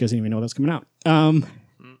 but you guys didn't even know that's coming out.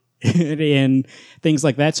 And things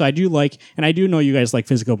like that. So I do like, and I do know you guys like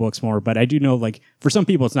physical books more, but I do know like for some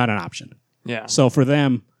people it's not an option. Yeah. So for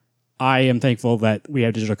them, I am thankful that we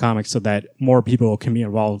have digital comics so that more people can be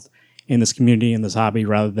involved in this community and this hobby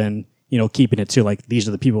rather than, keeping it to like, these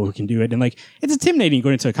are the people who can do it. And like, it's intimidating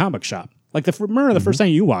going into a comic book shop. Like remember the first time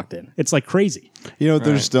you walked in, it's like crazy.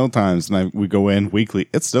 There's still times, and we go in weekly.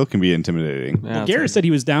 It still can be intimidating. Yeah, well, Garrett said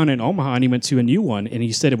he was down in Omaha and he went to a new one, and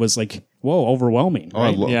he said it was like, whoa, overwhelming.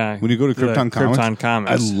 Right? When you go to Krypton Comics,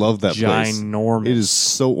 I love that place. Ginormous. It is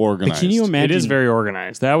so organized. But can you imagine? It is very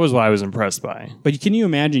organized. That was what I was impressed by. But can you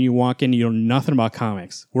imagine you walk in, you know nothing about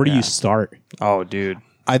comics. Where do you start? Oh, dude.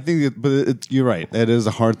 I think, you're right. That is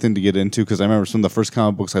a hard thing to get into because I remember some of the first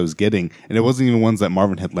comic books I was getting, and it wasn't even ones that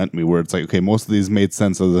Marvin had lent me. Where it's like, okay, most of these made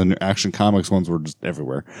sense. Other than Action Comics ones were just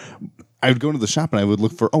everywhere. I would go into the shop and I would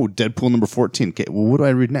look for Deadpool number 14. Okay, well, what do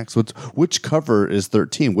I read next? Which cover is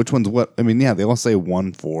 13? Which one's what? I mean, yeah, they all say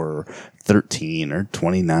 1 for 13 or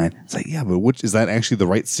 29. It's like, yeah, but which is that actually the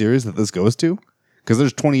right series that this goes to? Because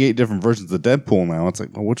there's 28 different versions of Deadpool now. It's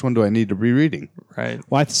like, well, which one do I need to be reading? Right.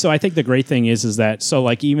 Well, so I think the great thing is that, so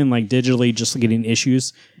like even like digitally, just getting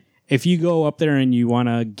issues, if you go up there and you want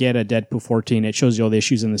to get a Deadpool 14, it shows you all the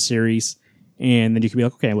issues in the series. And then you can be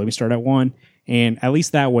like, okay, let me start at 1. And at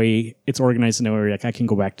least that way, it's organized in a way like I can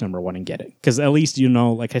go back to number 1 and get it. Because at least,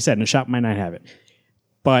 like I said, in a shop might not have it.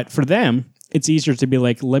 But for them, it's easier to be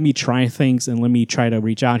like, let me try things and let me try to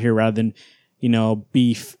reach out here rather than,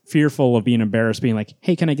 be fearful of being embarrassed, being like,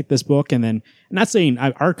 hey, can I get this book? And then, I'm not saying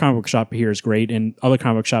our comic book shop here is great, and other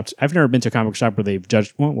comic book shops, I've never been to a comic book shop where they've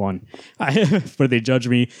judged, where they judge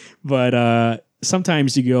me, but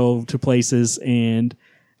sometimes you go to places and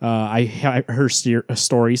I heard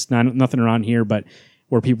stories, nothing around here, but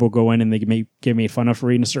where people go in and they get made fun of for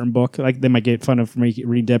reading a certain book. Like they might get fun of for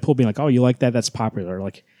reading Deadpool, being like, oh, you like that? That's popular.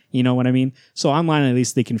 Like, you know what I mean? So online, at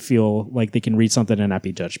least they can feel like they can read something and not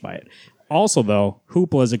be judged by it. Also, though,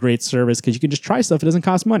 Hoopla is a great service because you can just try stuff. It doesn't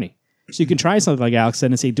cost money. So you can try something like Alex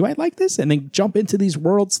said and say, do I like this? And then jump into these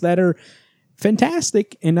worlds that are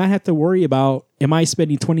fantastic and not have to worry about, am I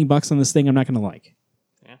spending $20 on this thing I'm not going to like?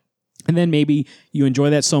 And then maybe you enjoy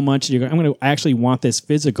that so much, you go, I'm going to actually want this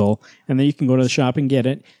physical, and then you can go to the shop and get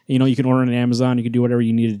it. You can order it on Amazon, you can do whatever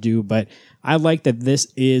you need to do. But I like that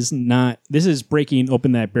this is breaking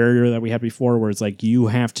open that barrier that we had before, where it's like you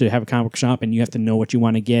have to have a comic book shop and you have to know what you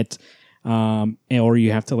want to get, or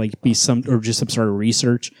you have to like be some sort of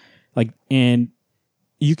research, and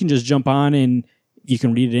you can just jump on and you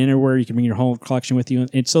can read it anywhere. You can bring your whole collection with you.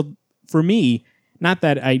 And so for me, not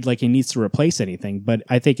that it needs to replace anything, but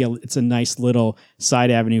I think it's a nice little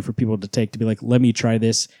side avenue for people to take to be like, let me try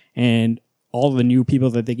this. And all the new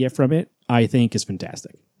people that they get from it, I think is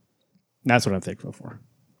fantastic. That's what I'm thankful for.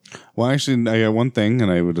 Well, actually, I got one thing,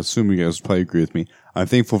 and I would assume you guys probably agree with me. I'm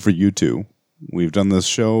thankful for you two. We've done this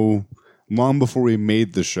show long before we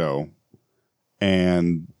made the show.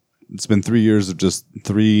 And it's been 3 years of just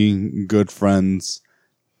 3 good friends.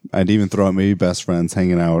 I'd even throw out maybe best friends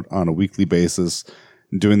hanging out on a weekly basis,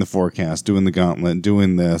 doing the forecast, doing the gauntlet,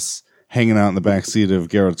 doing this, hanging out in the backseat of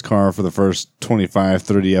Garrett's car for the first 25,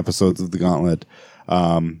 30 episodes of the gauntlet.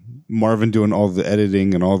 Marvin doing all the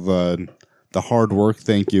editing and all the hard work.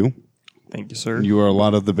 Thank you. Thank you, sir. You were a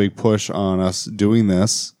lot of the big push on us doing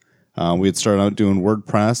this. We had started out doing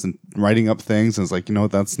WordPress and writing up things, and it's like,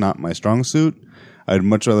 that's not my strong suit. I'd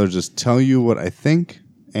much rather just tell you what I think,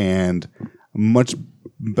 and much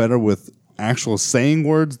better with actual saying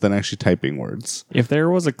words than actually typing words. If there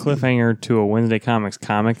was a cliffhanger to a Wednesday Comics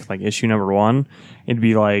comic, like issue number 1, it'd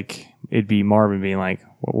be Marvin being like,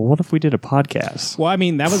 well, what if we did a podcast? Well, I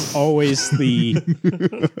mean, that was always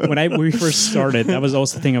when we first started, that was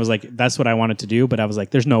always the thing. I was like, that's what I wanted to do, but I was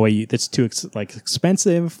like, there's no way it's too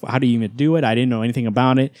expensive. How do you even do it? I didn't know anything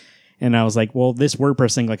about it. And I was like, well, this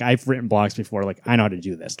WordPress thing, I've written blogs before, I know how to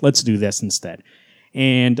do this. Let's do this instead.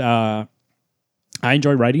 And, I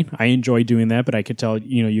enjoy writing. I enjoy doing that, but I could tell,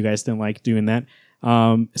 you guys didn't like doing that.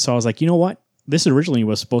 So I was like, you know what? This originally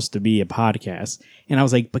was supposed to be a podcast. And I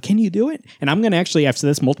was like, but can you do it? And I'm going to actually, I've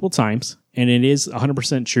said this multiple times, and it is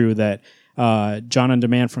 100% true that John on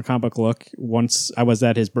Demand from Comic Book Look, once I was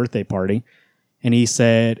at his birthday party, and he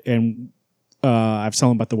said, and I was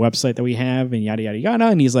telling him about the website that we have, and yada, yada, yada.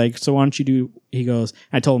 And he's like, so why don't you do, he goes,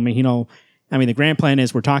 I told him, the grand plan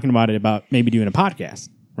is we're talking about maybe doing a podcast,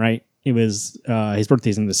 right? It was his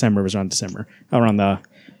birthday's in December. It was around December, around the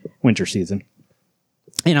winter season.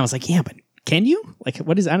 And I was like, yeah, but can you?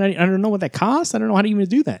 What is? I don't know what that costs. I don't know how to even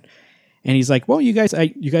do that. And he's like, well, you guys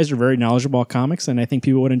are very knowledgeable about comics, and I think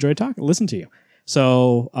people would enjoy listen to you.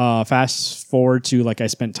 So fast forward to I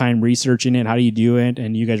spent time researching it. How do you do it?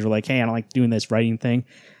 And you guys were like, hey, I don't like doing this writing thing.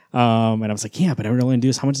 And I was like, yeah, but I really want to do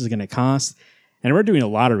this. How much is it going to cost? And we're doing a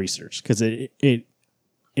lot of research because it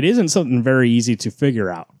isn't something very easy to figure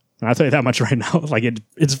out. And I'll tell you that much right now.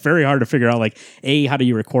 It's very hard to figure out, how do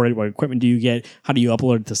you record it? What equipment do you get? How do you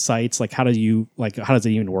upload it to sites? How does it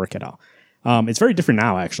even work at all? It's very different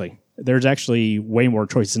now, actually. There's actually way more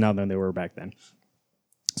choices now than there were back then.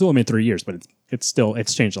 It's only been 3 years, but it's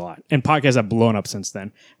changed a lot. And podcasts have blown up since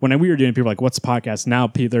then. When we were doing, people were like, what's a podcast?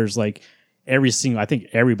 Now there's I think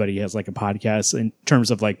everybody has a podcast in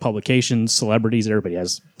terms of publications, celebrities, everybody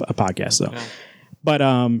has a podcast. So, yeah.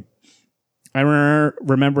 But, I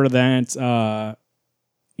remember that,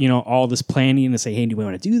 all this planning and say, hey, do we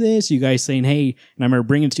want to do this? You guys saying, hey, and I remember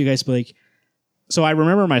bringing it to you guys, so I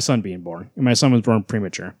remember my son being born, and my son was born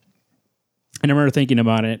premature. And I remember thinking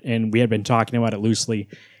about it, and we had been talking about it loosely.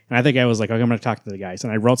 And I think I was like, okay, I'm going to talk to the guys.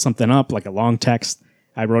 And I wrote something up, a long text.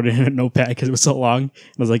 I wrote it in a notepad because it was so long. And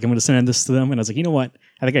I was like, I'm going to send this to them. And I was like, you know what?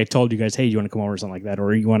 I think I told you guys, hey, do you want to come over or something like that?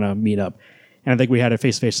 Or you want to meet up? And I think we had a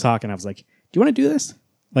face-to-face talk, and I was like, do you want to do this?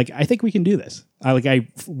 I think we can do this. I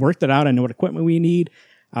worked it out. I know what equipment we need.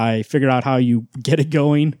 I figured out how you get it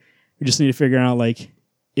going. We just need to figure out,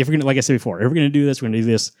 if we're going to, like I said before, if we're going to do this, we're going to do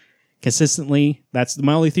this consistently. That's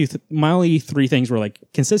my only 3 things were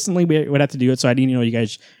consistently we would have to do it. So I didn't know you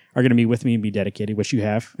guys are going to be with me and be dedicated, which you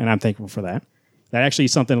have. And I'm thankful for that. That actually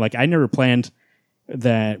is something I never planned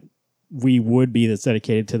that we would be this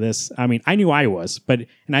dedicated to this. I mean, I knew I was, and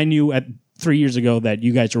I knew 3 years ago that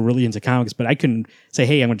you guys were really into comics, but I couldn't say,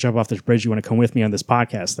 hey, I'm going to jump off this bridge. You want to come with me on this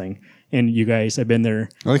podcast thing? And you guys have been there.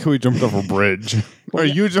 I like how we jumped off a bridge. Or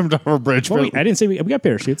you jumped off a bridge. Well, I didn't say we got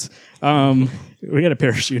parachutes. We got a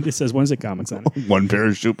parachute. It says Wednesday Comics on it. One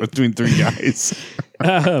parachute between 3 guys.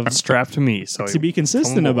 Strapped to me. So to be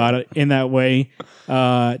consistent about it in that way.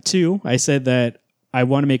 2, I said that I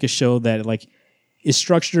want to make a show that like is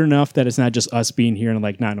structured enough that it's not just us being here and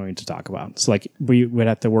like not knowing what to talk about. So like we would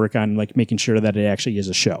have to work on like making sure that it actually is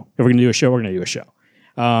a show. If we're going to do a show, we're going to do a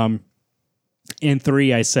show. In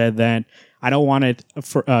 3, I said that I don't want it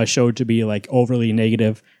for a show to be like overly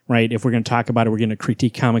negative, right? If we're going to talk about it, we're going to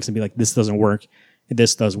critique comics and be like, this doesn't work.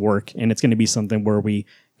 This does work. And it's going to be something where we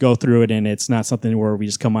go through it and it's not something where we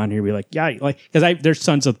just come on here and be like, yeah, like, because there's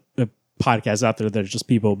tons of podcasts out there that are just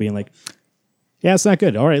people being like, yeah, it's not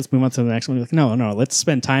good. All right, let's move on to the next one. Like, no, let's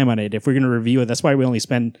spend time on it. If we're going to review it, that's why we only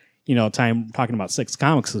spend, time talking about 6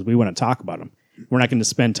 comics because we want to talk about them. We're not going to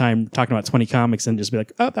spend time talking about 20 comics and just be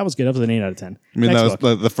like, oh, that was good. That was an 8 out of 10. I mean, that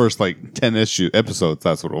was the first like 10 episodes.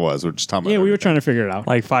 That's what it was. We're just talking about we were trying to figure it out.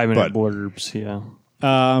 Like 5-minute blurbs, yeah.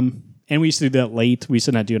 And we used to do that late. We used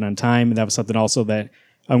to not do it on time. And that was something also that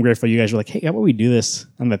I'm grateful you guys were like, hey, how about we do this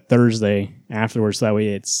on the Thursday afterwards? So that way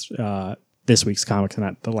it's this week's comics and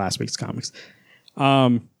not the last week's comics.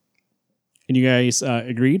 And you guys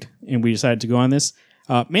agreed, and we decided to go on this.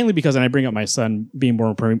 Mainly because, and I bring up my son being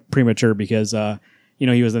born premature because,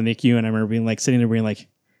 he was in the NICU, and I remember being like, sitting there being like,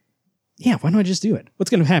 yeah, why don't I just do it?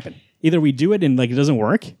 What's going to happen? Either we do it and like it doesn't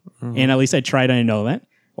work, and at least I tried and I know that,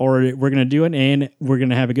 or we're going to do it and we're going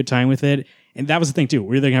to have a good time with it. And that was the thing too.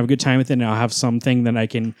 We're either going to have a good time with it and I'll have something that I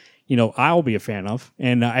can, I'll be a fan of.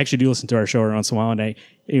 And I actually do listen to our show every once in a while, and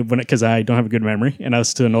because I don't have a good memory, and I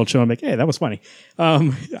listen to an old show, I'm like, hey, that was funny. I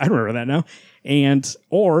remember that now.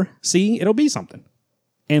 Or C, it'll be something.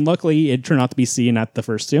 And luckily, it turned out to be C and not the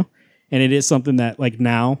first 2. And it is something that, like,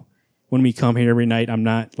 now, when we come here every night, I'm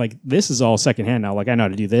not, like, this is all secondhand now. Like, I know how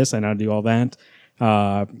to do this. I know how to do all that.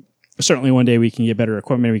 Certainly one day we can get better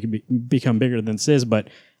equipment. We can become bigger than this is. But,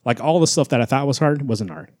 like, all the stuff that I thought was hard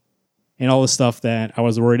wasn't hard. And all the stuff that I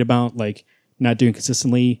was worried about, like, not doing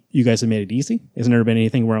consistently, you guys have made it easy. There's never been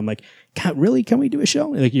anything where I'm like, God, really? Can we do a show?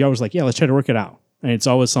 Like, you're always like, yeah, let's try to work it out. And it's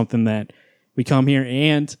always something that we come here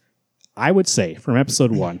and I would say from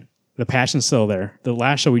episode 1, the passion's still there. The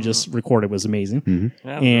last show we just recorded was amazing. Mm-hmm.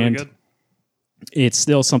 Yeah, and really good. It's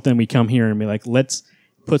still something we come here and be like, let's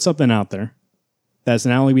put something out there that's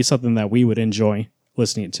not only be something that we would enjoy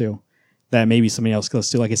listening to, that maybe somebody else could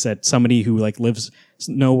listen to. Like I said, somebody who like lives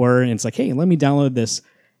nowhere and it's like, hey, let me download this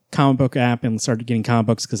comic book app and start getting comic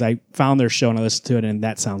books because I found their show and I listened to it and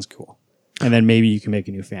that sounds cool. And then maybe you can make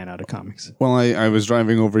a new fan out of comics. Well, I was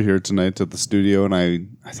driving over here tonight to the studio, and I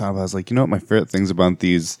thought, I was like, what my favorite things about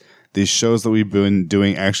these shows that we've been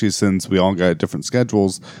doing actually since we all got different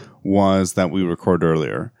schedules was that we record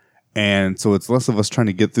earlier. And so it's less of us trying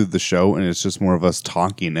to get through the show, and it's just more of us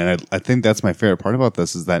talking. And I think that's my favorite part about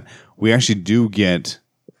this is that we actually do get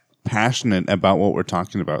passionate about what we're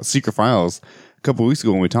talking about. Secret Files, a couple of weeks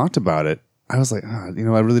ago when we talked about it, I was like, I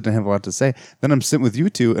really didn't have a lot to say. Then I'm sitting with you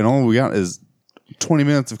two, and all we got is 20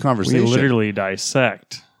 minutes of conversation. We literally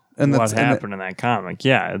dissect what happened in that comic.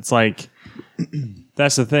 Yeah, it's like,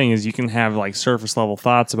 that's the thing, is you can have like surface level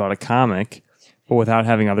thoughts about a comic, but without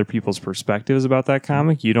having other people's perspectives about that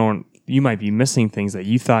comic, you might be missing things that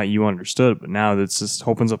you thought you understood, but now that just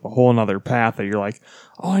opens up a whole nother path that you're like,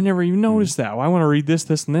 oh, I never even noticed that. Well, I want to read this,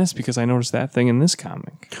 and this because I noticed that thing in this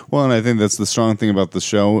comic. Well, and I think that's the strong thing about the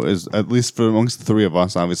show is, at least for amongst the 3 of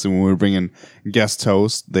us, obviously, when we're bringing guest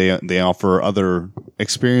hosts, they offer other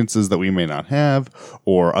experiences that we may not have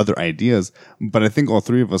or other ideas. But I think all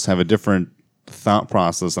 3 of us have a different thought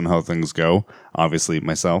process on how things go. Obviously,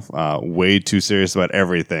 myself, way too serious about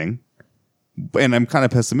everything. And I'm kind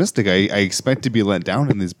of pessimistic. I expect to be let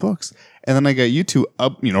down in these books. And then I got you two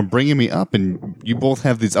up, bringing me up, and you both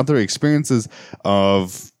have these other experiences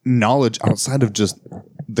of knowledge outside of just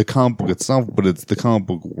the comic book itself, but it's the comic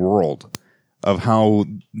book world of how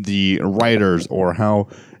the writers or how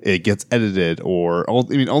it gets edited or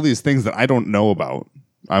all these things that I don't know about.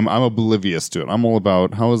 I'm oblivious to it. I'm all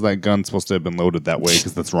about how is that gun supposed to have been loaded that way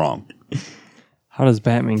because that's wrong. How does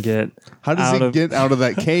Batman get How does he get out of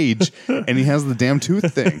that cage and he has the damn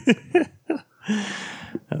tooth thing?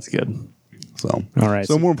 That's good. So, all right.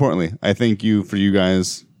 So more importantly, I thank you for you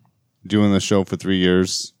guys doing this show for 3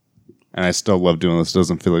 years, and I still love doing this. It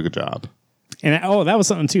doesn't feel like a job. And that was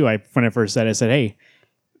something too. When I first said, I said, hey,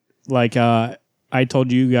 like I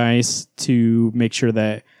told you guys to make sure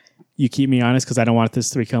that you keep me honest because I don't want this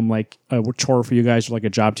to become like a chore for you guys or like a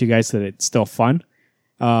job to you guys, so that it's still fun.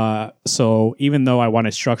 So even though I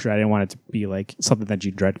wanted structure, I didn't want it to be like something that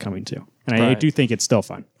you dread coming to. And I do think it's still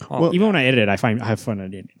fun. Well, even when I edit it, I have fun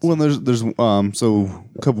editing. Well, there's so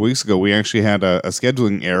a couple weeks ago we actually had a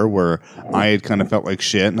scheduling error where I had kind of felt like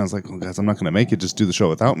shit, and I was like, "Oh, guys, I'm not going to make it. Just do the show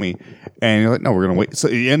without me." And you're like, "No, we're going to wait." So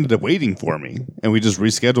he ended up waiting for me, and we just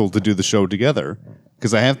rescheduled to do the show together.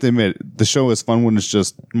 Because I have to admit, the show is fun when it's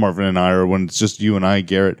just Marvin and I, or when it's just you and I,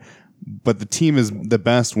 Garrett. But the team is the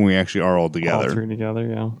best when we actually are all together. All three together,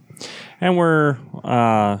 yeah. And we're,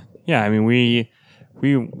 I mean, we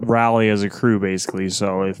rally as a crew, basically.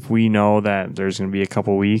 So if we know that there's going to be a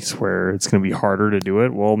couple weeks where it's going to be harder to do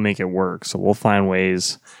it, we'll make it work. So we'll find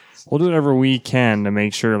ways. We'll do whatever we can to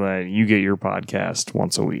make sure that you get your podcast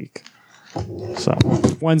once a week. So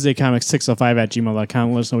Wednesday Comics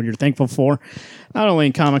 605@gmail.com. Let us know what you're thankful for. Not only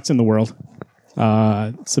in comics in the world.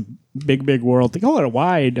 It's a big world. They call it a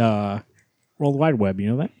World Wide Web.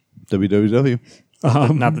 You know that? www.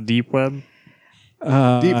 not the deep web.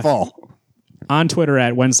 Deep fall. On Twitter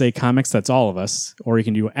at Wednesday Comics. That's all of us. Or you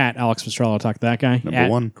can do at Alex Pastrello, talk to that guy. Number at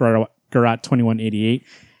one. Garrot2188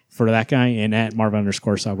 for that guy. And at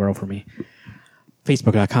Marvin_Salguero for me.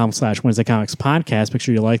 Facebook.com/Wednesday Comics Podcast. Make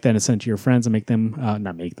sure you like that and send it to your friends and make them,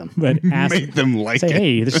 not make them, but ask. Make them like say, it.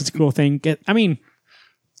 hey, this is a cool thing. Going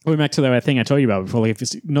back to that thing I told you about before, like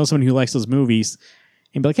if you know someone who likes those movies,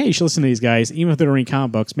 and be like, hey, you should listen to these guys. Even if they don't read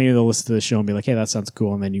comic books, maybe they'll listen to the show and be like, hey, that sounds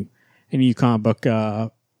cool. And then you comic book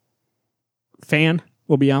fan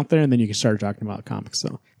will be out there, and then you can start talking about comics. So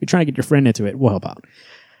if you're trying to get your friend into it, we'll help out.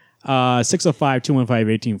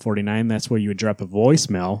 605-215-1849. That's where you would drop a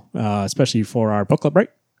voicemail, especially for our book club, right,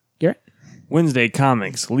 Garrett? Wednesday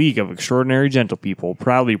Comics, League of Extraordinary Gentle People,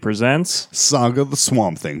 proudly presents Saga the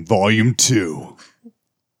Swamp Thing, Volume 2.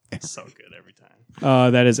 So good every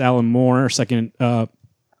time. That is Alan Moore, second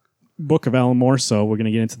book of Alan Moore. So we're going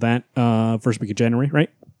to get into that first week of January,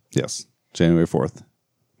 right? Yes, January 4th.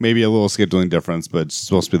 Maybe a little scheduling difference, but it's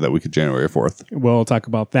supposed to be that week of January 4th. We'll talk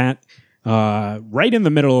about that. Right in the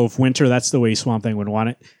middle of winter, that's the way Swamp Thing would want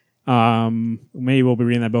it. Maybe we'll be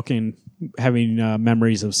reading that book and having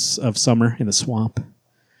memories of summer in the swamp.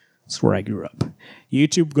 That's where I grew up.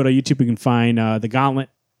 YouTube, go to YouTube. You can find The Gauntlet.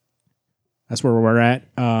 That's where we're at.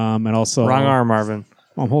 And also... Wrong arm, Marvin.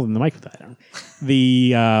 Well, I'm holding the mic with that.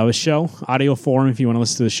 The show, audio form, if you want to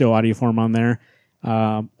listen to the show, audio form on there.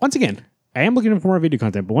 Once again, I am looking for more video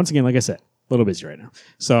content, but once again, like I said, a little busy right now.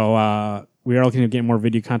 So we are looking to get more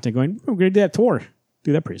video content going. We're going to do that tour.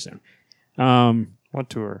 Do that pretty soon. What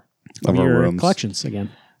tour? Of our Your rooms. collections again.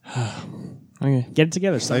 Okay. Get it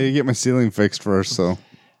together. I Son. need to get my ceiling fixed first, so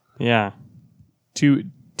Yeah. To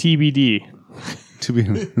TBD. to be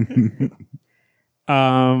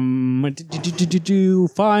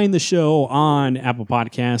Find the show on Apple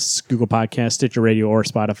Podcasts, Google Podcasts, Stitcher Radio, or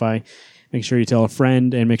Spotify. Make sure you tell a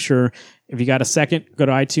friend, and make sure if you got a second, go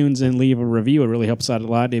to iTunes and leave a review. It really helps out a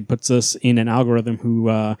lot. It puts us in an algorithm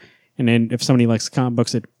and then if somebody likes comic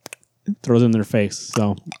books, it throws it in their face.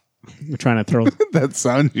 So we're trying to throw that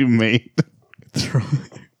sound you made.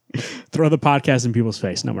 throw the podcast in people's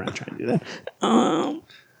face. No, we're not trying to do that.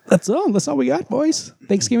 That's all we got, boys.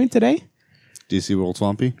 Thanksgiving today. DC World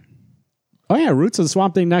Swampy? Oh, yeah,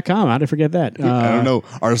 rootsoftheswampthing.com. How did I forget that? I don't know.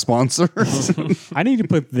 Our sponsor? I need to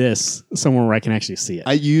put this somewhere where I can actually see it.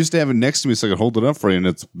 I used to have it next to me so I could hold it up for you, and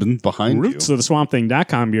it's been behind you.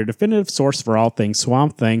 Rootsoftheswampthing.com, your definitive source for all things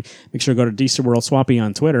Swamp Thing. Make sure to go to DC World Swampy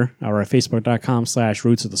on Twitter or at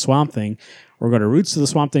facebook.com/rootsoftheswampthing, or go to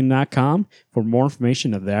rootsoftheswampthing.com for more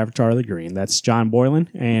information of the Avatar of the Green. That's John Boylan.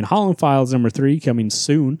 And Holland Files number 3 coming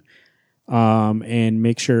soon. And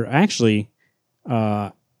make sure, actually,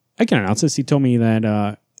 I can announce this. He told me that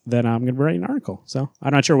I'm going to be writing an article. So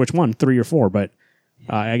I'm not sure which one, 3 or 4, but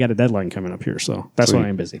I got a deadline coming up here. So that's why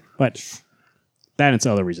I'm busy. But that and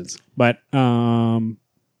some other reasons. But good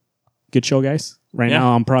show, guys. Right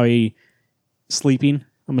now I'm probably sleeping,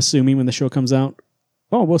 I'm assuming, when the show comes out.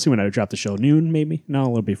 Oh, we'll see when I drop the show. Noon, maybe? No, a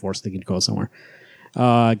little before, so they can go somewhere.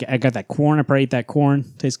 I got that corn. I probably ate that corn.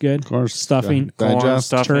 Tastes good. Of course. Stuffing. Yeah. Corn, Digest.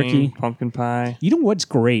 stuffing, turkey. pumpkin pie. You know what's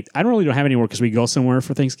great? I don't really have anywhere because we go somewhere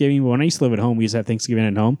for Thanksgiving. But when I used to live at home, we used to have Thanksgiving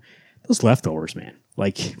at home. Those leftovers, man.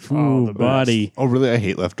 Like, the buddy. Oh, really? I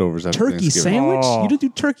hate leftovers after Turkey Thanksgiving. sandwich? Oh. You don't do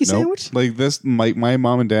turkey Nope. sandwich? Like this, my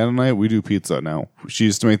mom and dad and I, we do pizza now. She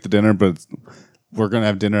used to make the dinner, but we're going to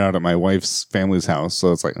have dinner out at my wife's family's house.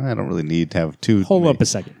 So it's like, I don't really need to have two. Hold up a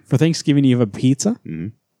second. For Thanksgiving, you have a pizza? Mm-hmm.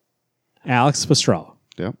 Alex Pastrello.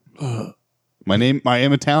 Yep. I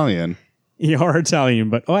am Italian. You are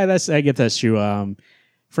Italian, but I get that shoe. Friend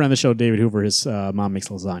of the show, David Hoover, his mom makes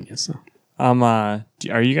lasagna. So Are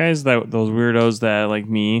you guys those weirdos that like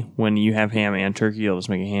me? When you have ham and turkey, you'll just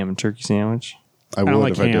make a ham and turkey sandwich. I would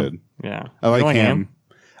like if I ham. did. Yeah. I like You don't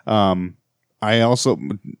ham. I also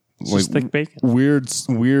It's just thick bacon. weird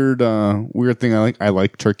thing I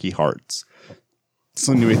like turkey hearts.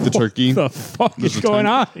 So when you eat the turkey, What the fuck is going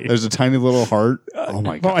on? there's a tiny little heart. Oh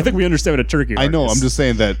my god! Well, I think we understand what a turkey I heart know. is. I'm just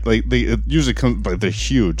saying that it usually comes like they're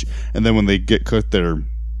huge, and then when they get cooked, we're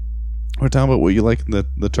talking about what you like in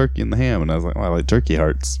the turkey and the ham, and I was like, I like turkey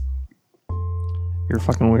hearts. You're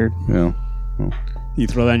fucking weird. Yeah, You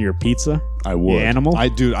throw that on your pizza? I would. You animal? I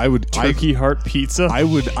would. Turkey heart pizza? I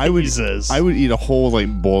would. Jesus. I would eat a whole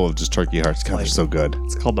bowl of just turkey hearts. God, they're so good.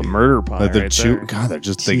 It's called the murder pie. Like they're right chew. there. God,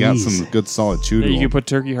 they got some good solid chew. Yeah, to you them. could put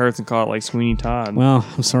turkey hearts and call it like Sweeney Todd. Well,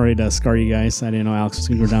 I'm sorry to scar you guys. I didn't know Alex was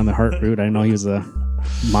going to go down the heart route. I didn't know he was a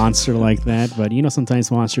monster like that. But, sometimes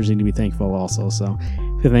monsters need to be thankful also. So,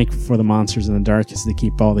 to thank for the monsters in the dark is to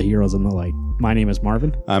keep all the heroes in the light. My name is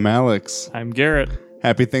Marvin. I'm Alex. I'm Garrett.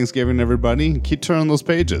 Happy Thanksgiving, everybody. Keep turning those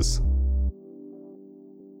pages.